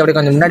 இப்போதைக்கு அப்படி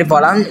கொஞ்சம் முன்னாடி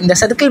போகலாம். இந்த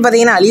சர்க்கிள்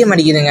பார்த்தீங்கன்னா அழிய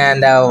மாட்டேங்குதுங்க.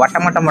 அந்த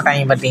வட்டம்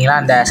போட்டாங்க பார்த்தீங்களா,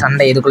 அந்த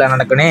சண்டை இதுக்குள்ளே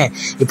நடக்குன்னு.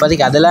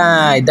 இப்போதைக்கு அதெல்லாம்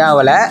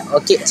இதாகலை.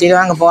 ஓகே, சரி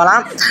வாங்க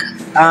போகலாம்.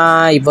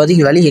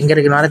 இப்போதைக்கு வழி எங்கே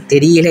இருக்குனால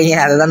தெரியலையே,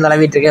 அதை தான்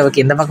தடவிட்டுருக்கேன்.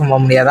 ஓகே, இந்த பக்கம் போக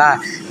முடியாதா.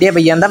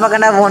 இப்போ எந்த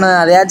பக்கம்னா போகணும்,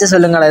 அதையாச்சும்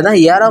சொல்லுங்கள். அதுதான்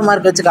ஏரோ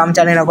மார்க் வச்சு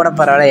காமிச்சாலேனா கூட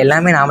பரவாயில்ல.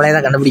 எல்லாமே நாமளே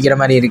தான் கண்டுபிடிக்கிற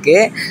மாதிரி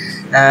இருக்குது.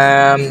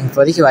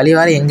 இப்போதைக்கு வழி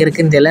வேறு எங்கே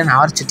இருக்குதுன்னு தெரியல. நான்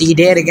அவர்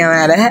சுற்றிக்கிட்டே இருக்கேன்.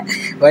 வேறு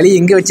வழி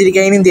எங்கே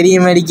வச்சுருக்கேன்னு தெரிய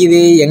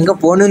மாட்டேங்குது, எங்கே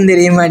போகணுன்னு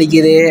தெரிய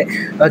மாட்டேங்குது.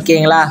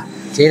 ஓகேங்களா.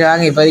 சரி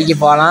வாங்க, இப்போதைக்கு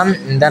போகலாம்.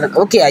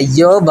 ஓகே.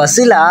 ஐயோ,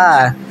 பஸ்ஸுலா.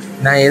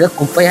 நான் ஏதோ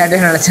குப்பையாட்டே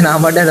நினச்சேன்.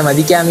 நான் மட்டும் அதை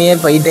மதிக்காமையே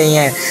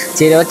போயிட்டேங்க.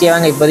 சரி, ஓகே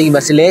வாங்க. இப்போதைக்கு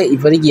பஸ்ஸில்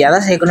இப்போதைக்கு எதை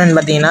சேர்க்கணும்னு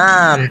பார்த்தீங்கன்னா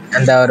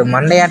அந்த ஒரு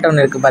மண்டையாட்டம்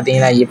ஒன்று இருக்குது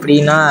பார்த்தீங்களா.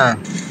 எப்படின்னா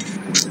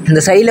இந்த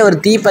சைடில் ஒரு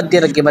தீப்பத்தி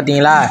இருக்குது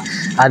பார்த்தீங்களா,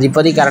 அது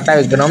இப்போதைக்கு கரெக்டாக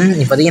வைக்கணும்.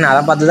 இப்போதைக்கு நான்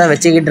அதை பார்த்து தான்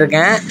வச்சுக்கிட்டு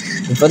இருக்கேன்.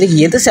 இப்போதைக்கு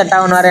எது செட்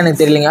ஆகணுவாரு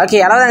எனக்கு தெரியலைங்க. ஓகே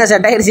யாராவது அங்கே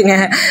செட் ஆகிடுச்சிங்க.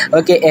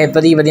 ஓகே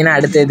இப்போதைக்கு பார்த்தீங்கன்னா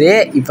அடுத்தது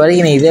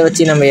இப்போதைக்கு நான் இதை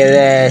வச்சு நம்ம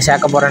எதை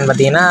சேர்க்க போகிறேன்னு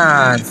பார்த்தீங்கன்னா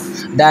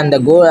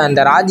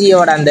அந்த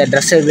ராஜியோட அந்த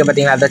ட்ரெஸ் இருக்குது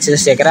பார்த்தீங்கன்னா அதை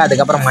வச்சு சேர்க்குறேன்.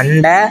 அதுக்கப்புறம்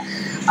மண்டை,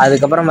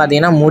 அதுக்கப்புறம்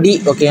பார்த்தீங்கன்னா முடி.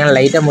 ஓகேங்களா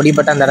லைட்டாக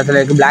முடிப்பட்ட அந்த இடத்துல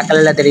இருக்குது, பிளாக்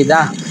கலரில்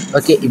தெரியுதா.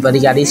 ஓகே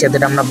இப்போதைக்கு அதையும்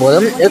சேர்த்துட்டோம்னா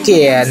போதும்.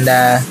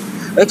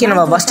 ஓகே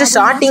நம்ம ஃபஸ்ட்டு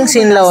ஸ்டார்டிங்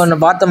சீனில் ஒன்று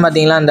பார்த்தோம்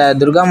பார்த்தீங்களா, அந்த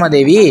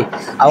துர்காமாதேவி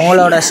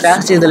அவங்களோட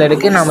ஸ்டாச்சு இதில்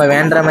இருக்குது, நம்ம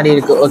வேண்டுற மாதிரி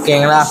இருக்குது.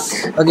 ஓகேங்களா.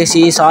 Okay C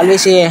is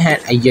always A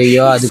hand.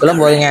 ஐயோ அதுக்குள்ளே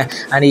போதுங்க.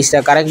 And is the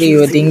correct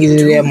you think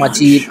is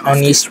much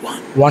on is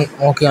one.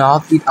 Okay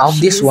of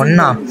this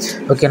ஒன்னா.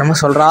 ஓகே நம்ம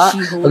சொல்கிறா.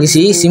 Okay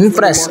C is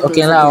Impress.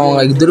 ஓகேங்களா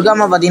அவங்க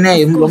துர்காமா பார்த்தீங்கன்னா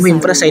ரொம்ப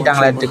இம்ப்ரெஸ்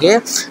ஆகிட்டாங்களாட்டுக்கு.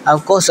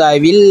 Of course I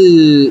will.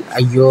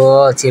 ஐயோ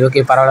சரி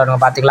ஓகே பரவாயில்ல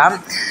நம்ம பார்த்துக்கலாம்.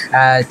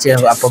 சரி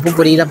அப்பப்போ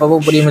புரியுது அப்பப்போ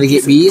புரிய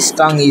முடியுது. We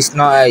strong is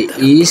no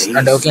is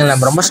okay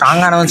நம்ம ரொம்ப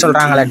ஸ்ட்ராங்கானவன்னு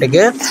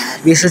சொல்கிறாங்களாட்டுக்கு.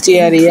 ரிசர்ச்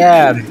ஏரியா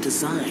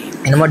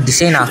என்னமோ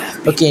டிசைனா.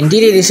 ஓகே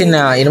இன்டீரியர் டிசைன்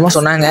என்னமோ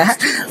சொன்னாங்க.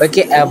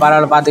 ஓகே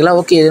பரவாயில்ல பார்த்துக்கலாம்.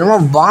 ஓகே இது என்னமோ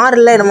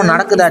பாரில் என்னமோ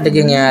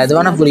நடக்குதாட்டுக்குங்க, அது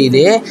வேணால்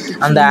புரியுது.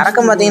 அந்த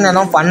அரக்கம் பார்த்தீங்கன்னா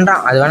என்னமோ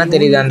பண்ணுறான், அது வேணால்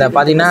தெரியுது. அந்த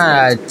பார்த்தீங்கன்னா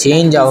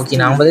சேஞ்சாக. ஓகே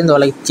நான் வந்து இந்த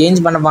உலக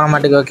சேஞ்ச் பண்ண போக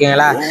மாட்டேங்க.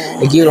 ஓகேங்களா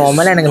ஓகே உன்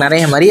மேலே எனக்கு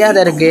நிறைய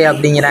மரியாதை இருக்குது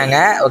அப்படிங்கிறாங்க.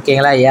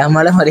 ஓகேங்களா என்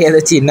மேலே மரியாதை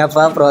வச்சு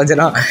என்னப்பா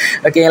பிரயோஜனம்.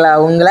 ஓகேங்களா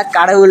அவங்கள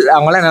கடவுள்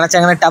அவங்களாம்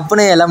நினச்சாங்கன்னா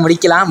டப்புன்னு எல்லாம்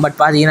முடிக்கலாம். பட்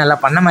பார்த்தீங்கன்னா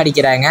எல்லாம் பண்ண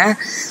மாட்டேங்கிறாங்க.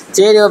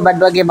 சரி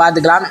பட் ஓகே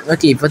பார்த்துக்கலாம்.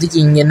 ஓகே இப்போதைக்கு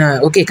இங்கே என்ன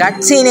ஓகே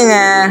கட் சீனுங்க.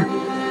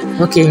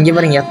 ஓகே இங்கே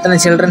பாருங்க எத்தனை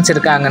சில்ட்ரன்ஸ்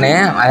இருக்காங்கன்னு,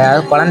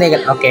 அதாவது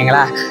குழந்தைகள்.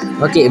 ஓகேங்களா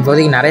ஓகே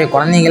இப்போதைக்கு நிறைய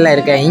குழந்தைங்கள்லாம்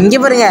இருக்கேன். இங்கே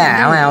பாருங்க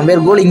அவன்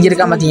பேர் கோல் இங்கே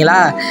இருக்கான் பார்த்தீங்களா.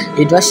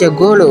 It was a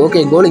goal.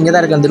 Okay கோல் இங்கே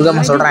தான் இருக்கேன்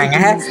துர்காமா சொல்கிறாங்க.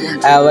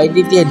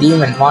 வைத்திய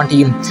டீமன்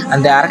வாண்டியும்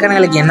அந்த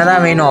அரக்கன்களுக்கு என்ன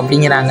தான் வேணும்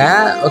அப்படிங்கிறாங்க.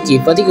 ஓகே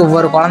இப்போதைக்கு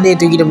ஒவ்வொரு குழந்தைய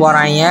தூக்கிட்டு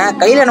போகிறாங்க.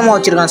 கையில் என்னமோ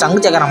வச்சுருக்காங்க,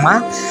 சங்கு சக்கரமா.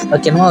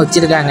 ஓகே என்னமோ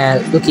வச்சுருக்காங்க.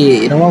 ஓகே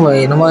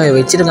என்னமோ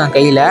வச்சுருக்காங்க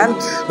கையில்.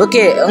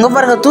 ஓகே உங்கள்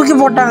பாருங்க தூக்கி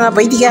போட்டாங்க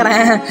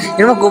பைத்தியக்காரன்.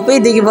 என்னமோ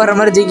குப்பையை தூக்கி போடுற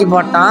மாதிரி தூக்கி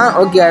போட்டான்.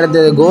 ஓகே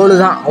அடுத்தது கோலு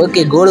தான்.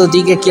 ஓகே கோலு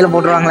தூக்கி கீழே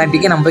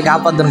போட்டுருவாங்களாட்டிக்கு நம்ம போய்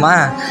காப்பாற்றணுமா.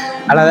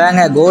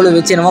 அவ்வளோதாங்க கோலு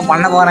வச்சு என்னமோ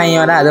பண்ண போகிறாங்க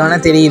வர, அது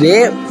வேணால் தெரியுது.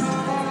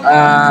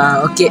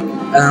 ஓகே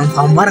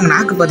பாருங்க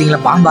நாக்கு பார்த்தீங்களா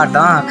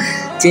பாம்பாட்டம்.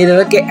 சரி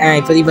ஓகே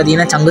இப்போதைக்கு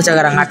பார்த்தீங்கன்னா சங்கு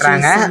சக்கரம்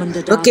காட்டுறாங்க.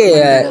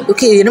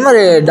 ஓகே என்னமோ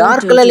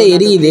டார்க் கலரில்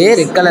எரியுது,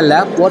 ரெட் கலரில்.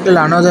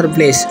 Portal another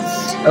place.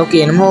 ஓகே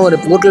என்னமோ ஒரு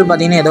போர்ட்டல்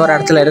பார்த்தீங்கன்னா ஏதோ ஒரு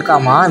இடத்துல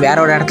இருக்காமா, வேற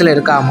ஒரு இடத்துல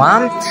இருக்காமா.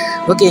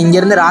 ஓகே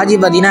இங்கேருந்து ராஜி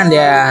பார்த்தீங்கன்னா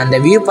அந்த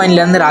வியூ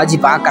பாயிண்ட்லேருந்து ராஜி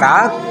பார்க்குறா.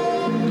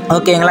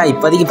 ஓகேங்களா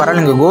இப்போதைக்கு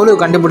பரவாயில்ல இங்கே கோலு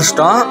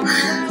கண்டுபிடிச்சிட்டோம்.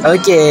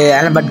 ஓகே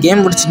பட்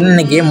கேம்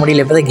பிடிச்சிட்டு கேம்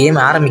முடியல, இப்போ தான் கேம்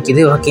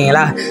ஆரம்பிக்குது.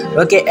 ஓகேங்களா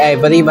ஓகே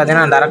இப்போதைக்கு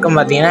பார்த்தீங்கன்னா அந்த அரக்கம்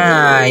பார்த்தீங்கன்னா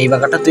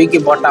இவங்கிட்ட தூக்கி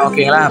போட்டான்.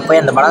 ஓகேங்களா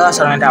போய் அந்த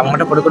பலகாசுரன்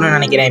அவங்ககிட்ட கொடுக்கணும்னு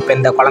நினைக்கிறேன். இப்போ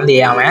இந்த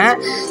குழந்தைய அவன்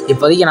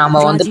இப்போதைக்கு நாம்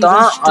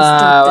வந்துட்டோம்.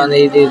 அந்த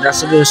இது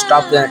ட்ரெஸ்ஸுக்கு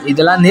ஸ்டாப்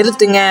இதெல்லாம்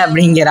நிறுத்துங்க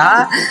அப்படிங்கிறா.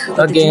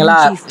 ஓகேங்களா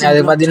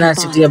அது பார்த்தீங்கன்னா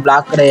சிட்டி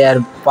பிளாக்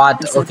கிடையாது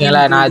பார்த்து.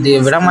 ஓகேங்களா நான் அது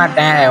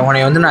விடமாட்டேன்,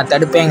 உன்னை வந்து நான்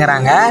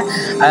தடுப்பேங்கிறாங்க.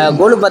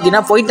 கோலு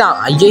பார்த்தீங்கன்னா போயிட்டான்.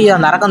 ஐயோ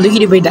அந்த அரக்கம்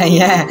தூக்கிட்டு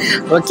போயிட்டாங்க.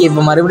 ஓகே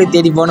இப்போ மறுபடியும்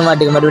தேடி போகணும்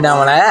மாட்டுக்கு மறுபடியும்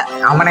அவனை.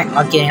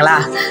 ஓகேங்களா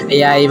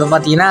இப்போ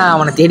பார்த்தீங்கன்னா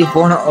அவனை தேடி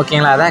போகணும்.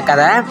 ஓகேங்களா அதான்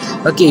கதை.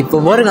 ஓகே இப்போ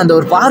போருங்க அந்த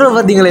ஒரு பார்வை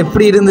பார்த்தீங்களா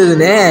எப்படி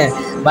இருந்ததுன்னு,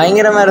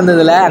 பயங்கரமாக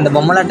இருந்ததில்ல. அந்த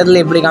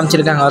பொம்மலாட்டத்தில் எப்படி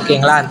காமிச்சிருக்காங்க.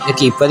 ஓகேங்களா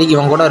ஓகே இப்போதைக்கு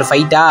இவங்க கூட ஒரு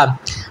ஃபைட்டா.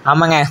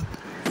 ஆமாங்க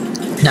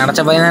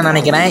நினச்ச பையன் தான்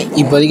நினைக்கிறேன்.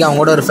 இப்போதைக்கு அவங்க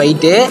கூட ஒரு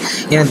ஃபைட்டு.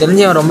 எனக்கு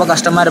தெரிஞ்சு அவன் ரொம்ப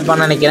கஷ்டமாக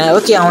இருப்பான்னு நினைக்கிறேன்.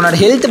 ஓகே அவனோட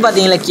ஹெல்த்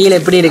பார்த்தீங்களா கீழே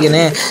எப்படி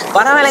இருக்குன்னு.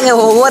 பரவாயில்லைங்க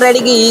ஒவ்வொரு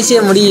அடிக்கும்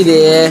ஈஸியாக முடியுது.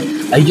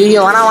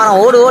 ஐயோ வேணாம்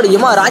ஓடு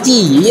ஏமா ராஜி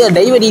ஐயோ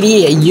டைவடிடி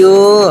ஐயோ.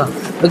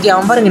 ஓகே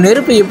அவன் பாருங்க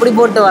நெருப்பு எப்படி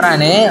போட்டு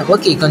வரான்னு.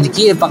 ஓகே கொஞ்சம்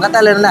கீழே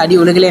பக்கத்தால் இருந்து அடி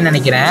உலகிலேன்னு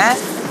நினைக்கிறேன்.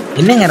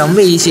 என்னங்க ரொம்ப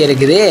ஈஸியாக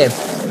இருக்குது.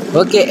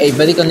 ஓகே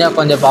இப்போதைக்கு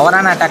கொஞ்சம்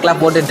பவரான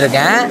அட்டாக்லாம்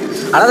போட்டுட்ருக்கேன்.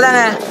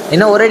 அவ்வளோதாங்க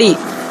இன்னும் ஒரு அடி.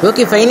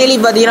 ஓகே ஃபைனலி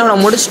பார்த்தீங்கன்னா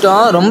அவனை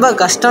முடிச்சிட்டோம். ரொம்ப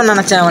கஷ்டம்னு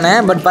நினச்சேன் அவனை,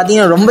 பட்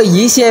பார்த்தீங்கன்னா ரொம்ப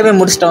ஈஸியாகவே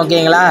முடிச்சிட்டோம்.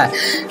 ஓகேங்களா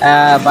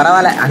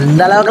பரவாயில்ல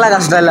அந்த அளவுக்குலாம்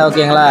கஷ்டம் இல்லை.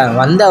 ஓகேங்களா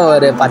வந்த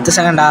ஒரு 10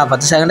 செகண்ட்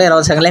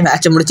 20 செகண்ட்லேயே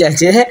மேட்ச்சை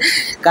முடிச்சாச்சு.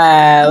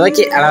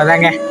 ஓகே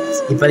அவ்வளோதாங்க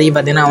இப்போதைக்கு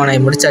பார்த்தீங்கன்னா அவனை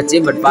முடிச்சாச்சு.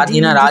 பட்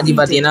பார்த்தீங்கன்னா ராஜி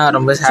பார்த்தீங்கன்னா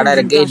ரொம்ப சேடாக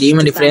இருக்குது.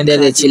 Demon different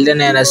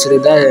children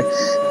நசுருதா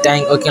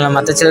thank. ஓகேங்களா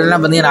மற்ற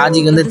சில்ட்ரன்லாம் பார்த்தீங்கன்னா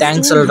ராஜிக்கு வந்து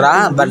தேங்க்ஸ் சொல்கிறா.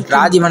 பட்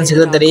ராஜி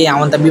மனசுக்கு தெரியும்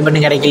அவன் தம்பி பண்ணி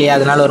கிடைக்கலையே,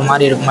 அதனால ஒரு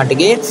மாதிரி இருக்க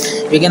மாட்டேக்கு.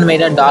 Vegan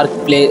mat dark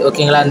play.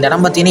 ஓகேங்களா அந்த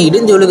இடம் பார்த்தீங்கன்னா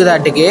இடிஞ்சு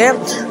ஒழுகுதாட்டுக்கு.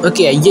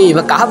 ஓகே ஐயோ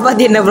இவன்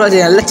காப்பாற்றி என்ன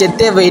ப்ரோஜனம், நல்லா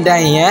செத்தே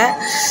போயிட்டாங்க.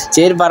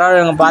 சரி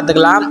பரவாயில்ல இவங்க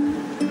பார்த்துக்கலாம்.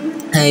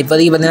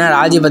 இப்போதைக்கு பார்த்தீங்கன்னா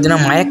ராஜி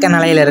பார்த்தீங்கன்னா மயக்க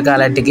நிலையில் இருக்கா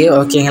அலாட்டுக்கு.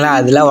 ஓகேங்களா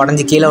அதெல்லாம்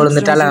உடஞ்சி கீழே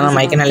விழுந்துட்டாலும் அதெல்லாம்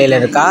மயக்க நிலையில்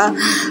இருக்கா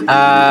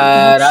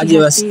ராஜி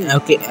வாஸ்.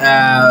 Okay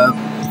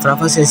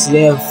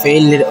ப்ரொஃபஸர்ஸ்லேயே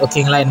failed.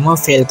 ஓகேங்களா என்னமோ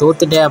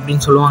தோத்துட்டே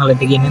அப்படின்னு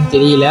சொல்லுவாங்களாட்டுக்கு, என்னன்னு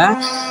தெரியல.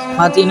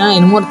 பார்த்தீங்கன்னா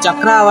இன்னமும் ஒரு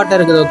சக்கராவாட்டம்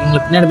இருக்குது.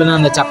 ஓகேங்களா பின்னாடி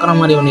பார்த்தீங்கன்னா அந்த சக்கரம்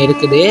மாதிரி ஒன்று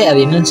இருக்குது, அது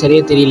என்னன்னு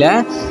சரியாக தெரியல.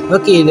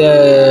 ஓகே இது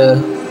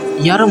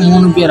யாரோ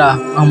 3 பேரா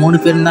 3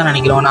 பேருன்னு தான்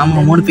நினைக்கிறோம். நாம்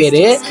 3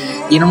 பேர்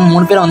இன்னமும்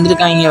 3 பேர்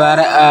வந்திருக்காங்க.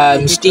 வேறு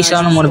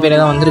மிஸ்டீஸான 3 பேர்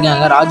தான்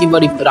வந்திருக்காங்க.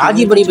 ராஜிபடி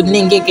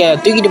பார்த்தீங்கன்னா இங்கே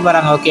தூக்கிட்டு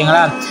போகிறாங்க.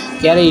 ஓகேங்களா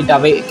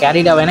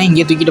கேரிடாவேனா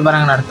இங்கே தூக்கிட்டு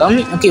போகிறாங்கன்னு அர்த்தம்.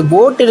 ஓகே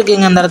போட்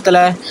இருக்குங்க அந்த இடத்துல.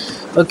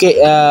 ஓகே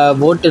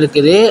போட்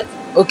இருக்குது.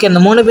 ஓகே அந்த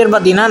 3 பேர்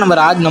பார்த்தீங்கன்னா நம்ம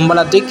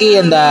நம்மளை தூக்கி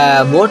அந்த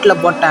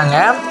போட்டில் போட்டாங்க.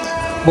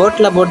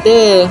 போட்டில் போட்டு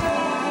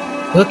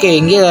ஓகே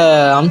எங்கேயோ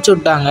அமுச்சு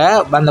விட்டாங்க.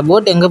 அந்த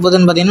போட் எங்கே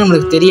போகுதுன்னு பார்த்தீங்கன்னா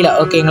நம்மளுக்கு தெரியல.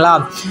 ஓகேங்களா,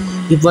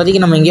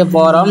 இப்போதைக்கு நம்ம எங்கேயோ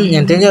போகிறோம்.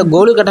 எனக்கு தெரிஞ்ச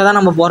கோலு கட்டை தான்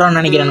நம்ம போகிறோம்னு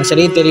நினைக்கிறேன். எனக்கு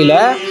சரியே தெரியல.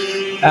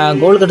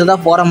 கோலு கட்டை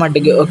தான் போகிற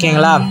மாட்டேங்குது.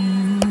 ஓகேங்களா,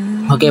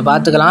 ஓகே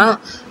பார்த்துக்கலாம்.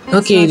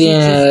 ஓகே இது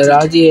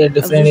ராஜி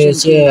டிஃபைன்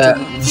வச்சு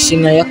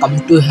விஷயம் கம்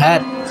டு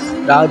ஹேர்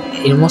ராஜ்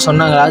என்னமோ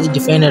சொன்னாங்க. ராஜ்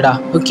டிஃபைனடா.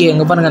 ஓகே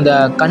எங்கே பாருங்கள் அந்த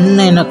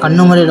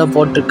கண்ணு மாதிரி ஏதோ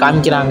போட்டு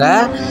காமிக்கிறாங்க.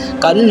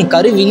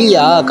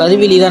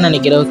 கருவிழி தான்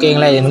நினைக்கிறேன்.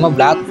 ஓகேங்களா, இது என்னமோ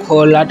பிளாக்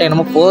ஹோல்லாட்டம்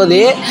என்னமோ போகுது,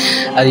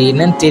 அது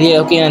என்னன்னு தெரியல.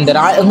 ஓகே அந்த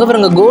எங்கே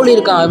பாருங்க கோலி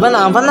இருக்கான்.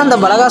 அவன் தான் அந்த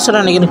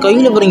பலகாசுரன் நினைக்கிறேன்.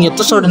 கையில் பாருங்க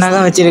எத்தோட நகை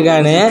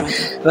வச்சுருக்கான்னு.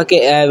 Okay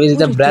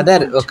with the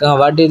brother. Okay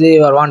what இது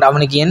வாண்ட்,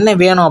 அவனுக்கு என்ன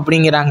வேணும்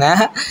அப்படிங்கிறாங்க.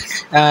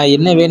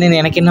 என்ன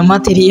வேணும்னு எனக்கு என்னமா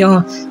தெரியும்.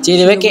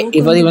 சரி ஓகே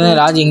இப்போதைக்கு வந்து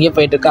ராஜ் எங்கேயோ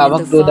போயிட்டுருக்கா.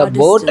 அவக் டு த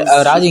போட்.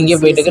 ராஜ் எங்கேயோ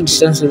போயிட்டுருக்க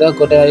டிஸ்டன்ஸ் தான்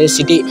கோட்டை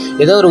சிட்டி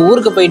ஏதோ ஒரு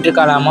ஊருக்கு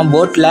போயிட்டுருக்காளாமா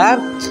போட்டில்.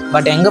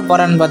 பட் எங்கே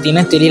போகிறான்னு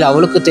பார்த்தீங்கன்னா தெரியல,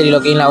 அவளுக்கு தெரியல.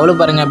 ஓகேங்களா, அவளும்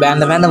பாருங்கள்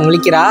பேந்த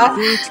முழிக்கிறா.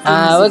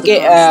 Okay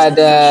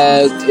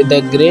the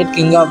great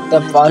king of the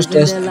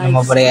pastors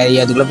நம்ம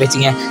அதுக்குள்ளே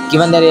பேசுங்க.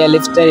 Given the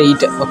lift the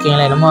hit.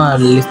 ஓகேங்களா என்னமோ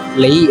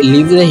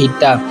லிவ் த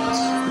ஹிட்டா.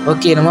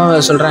 ஓகே என்னமோ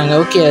சொல்கிறாங்க.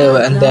 ஓகே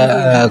அந்த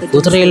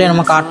குதிரையிலே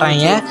நம்ம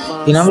காட்டுறாங்க.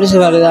 நம்பர்ஸ்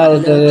வேறு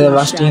ஏதாவது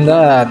வாசிட்டிங்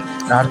தான்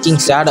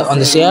ராக்கிங் ஷேடோ.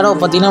 அந்த ஷேடோ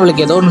பார்த்தீங்கன்னா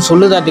அவளுக்கு ஏதோ ஒன்று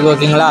சொல்லுதாட்டுக்கு.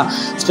 ஓகேங்களா,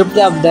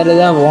 ஸ்கிரிப்ட் ஆஃப் தர்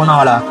தான்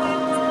ஓனாவளா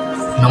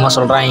நம்ம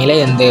சொல்கிறாங்களே.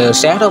 இந்த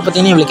ஷேடோ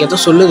பார்த்தீங்கன்னா இவளுக்கு ஏதோ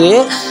சொல்லுது.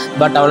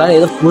 பட் அவளால்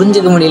ஏதோ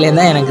புரிஞ்சிக்க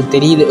முடியலன்னு தான் எனக்கு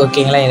தெரியுது.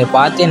 ஓகேங்களா, இதை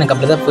பார்த்து எனக்கு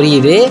அப்படி தான்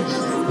புரியுது.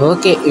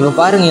 ஓகே இப்போ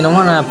பாருங்கள்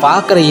என்னமோ நான்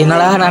பார்க்குறேன்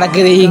என்னடா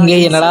நடக்குது இங்கே,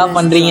 என்னடா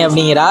பண்ணுறீங்க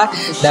அப்படிங்கிறா.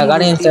 த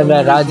கார்டியன்ஸ் ஆஃப்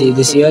ராஜ்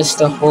இது சிவஸ்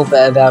த ஹோப்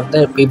ஆஃப்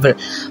த பீப்புள்.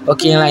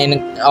 ஓகேங்களா,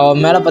 எனக்கு அவன்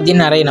மேலே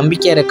பார்த்தீங்கன்னா நிறைய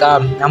நம்பிக்கை இருக்கா.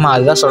 ஆமாம்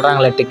அதுதான்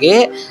சொல்கிறாங்களேட்டுக்கு.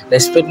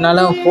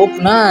 ரெஸ்பெக்ட்னால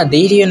ஹோப்னா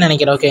தைரியம்னு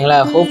நினைக்கிறேன். ஓகேங்களா,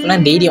 ஹோப்னா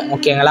தைரியம்.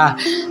 ஓகேங்களா,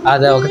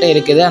 அது அவகிட்ட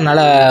இருக்குது.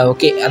 அதனால்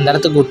ஓகே அந்த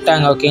இடத்துக்கு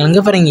விட்டாங்க. ஓகே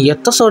அங்கே பாருங்க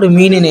எத்தோட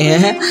மீனுன்னு.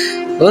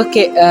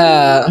 ஓகே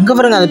அங்கே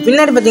பாருங்கள் அது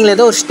பின்னாடி பார்த்தீங்களா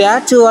ஏதோ ஒரு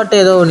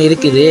ஸ்டாச்சுவாட்டம் ஏதோ ஒன்று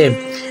இருக்குது.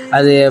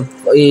 அது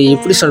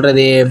எப்படி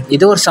சொல்கிறது,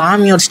 ஏதோ ஒரு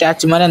சாமியோட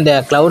ஸ்டாச்சு மாதிரி அந்த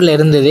க்ளவுடில்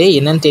இருந்தது,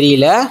 என்னன்னு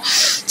தெரியல.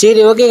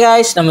 சரி ஓகே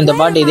காய்ஸ் நம்ம இந்த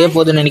பாட்டு இதே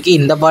போதுன்னு நினைக்கி.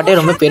 இந்த பாட்டே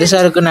ரொம்ப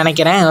பெருசாக இருக்குன்னு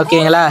நினைக்கிறேன்.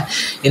 ஓகேங்களா,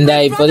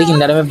 இப்போதைக்கு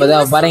இந்த இடமே இப்போ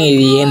பாருங்கள்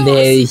இது இந்த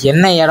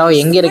என்ன இடம்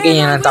எங்கே இருக்கேன்,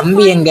 என்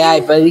தம்பி எங்கே,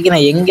 இப்போதைக்கு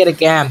நான் எங்கே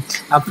இருக்கேன்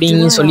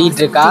அப்படின்னு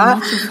சொல்லிகிட்டு இருக்கா.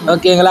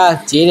 ஓகேங்களா,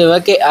 சரி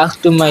okay of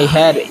to my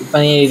hair.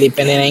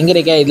 இப்போ நான் எங்கே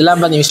இருக்கேன்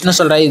இதெல்லாம் பார்த்து விஷ்ணு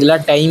சொல்கிறேன்.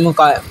 இதெல்லாம் டைமு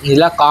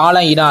இதெல்லாம்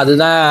காலம் இடம்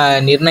அதுதான்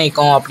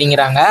நிர்ணயிக்கும்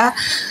அப்படிங்கிறாங்க.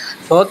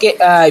 ஓகே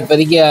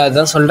இப்போதைக்கு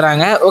அதுதான்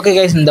சொல்கிறாங்க. ஓகே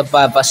கைஸ் இந்த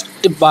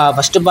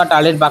ஃபஸ்ட்டு பாட்டு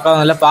ஆல்ரெடி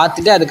பார்க்கறவங்கள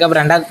பார்த்துட்டு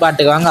அதுக்கப்புறம் 2வது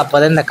பாட்டுக்கு வாங்க. அப்போ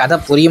தான் இந்த கதை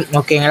புரியும்.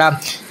 ஓகேங்களா,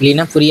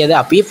 இல்லைன்னா புரியாது.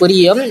 அப்பயும்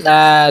புரியும்.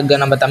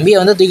 நம்ம தம்பியை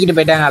வந்து தூக்கிட்டு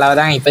போயிட்டாங்க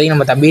அளவுதான். இப்போதைக்கு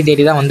நம்ம தம்பியை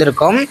தேடி தான்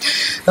வந்திருக்கோம்.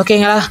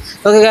 ஓகேங்களா,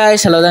 ஓகே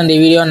கைஸ் அளவுதான் இந்த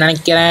வீடியோ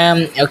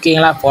நினைக்கிறேன்.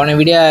 ஓகேங்களா, போன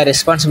வீடியோ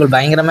ரெஸ்பான்சிபிள்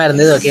பயங்கரமாக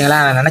இருந்தது. ஓகேங்களா,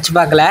 நான் நினச்சி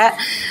பார்க்கல.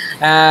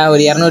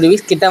 ஒரு 200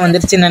 வியூஸ் கிட்ட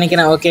வந்துருச்சுன்னு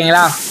நினைக்கிறேன்.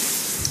 ஓகேங்களா,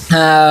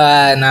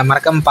 நான்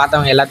மறக்காமல்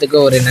பார்த்தவங்க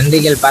எல்லாத்துக்கும் ஒரு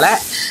நன்றிகள் பல.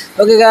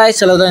 ஓகே காய்ஸ்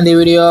தான் இந்த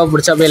வீடியோ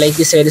பிடிச்சா அப்படியே லைக்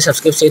ஷேர்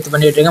சப்ஸ்கிரைப் சேர்த்து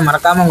பண்ணி விட்டுருங்க.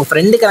 மறக்காமல் உங்கள்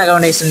ஃப்ரெண்டுக்கு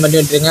ரெக்கமெண்டேஷன் பண்ணி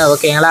விட்டுருங்க.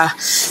 ஓகேங்களா,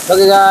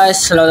 ஓகே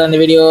காய்ஸ் தான் இந்த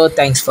வீடியோ.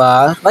 தேங்க்ஸ்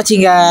ஃபார்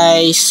வாட்சிங்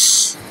காய்ஸ்.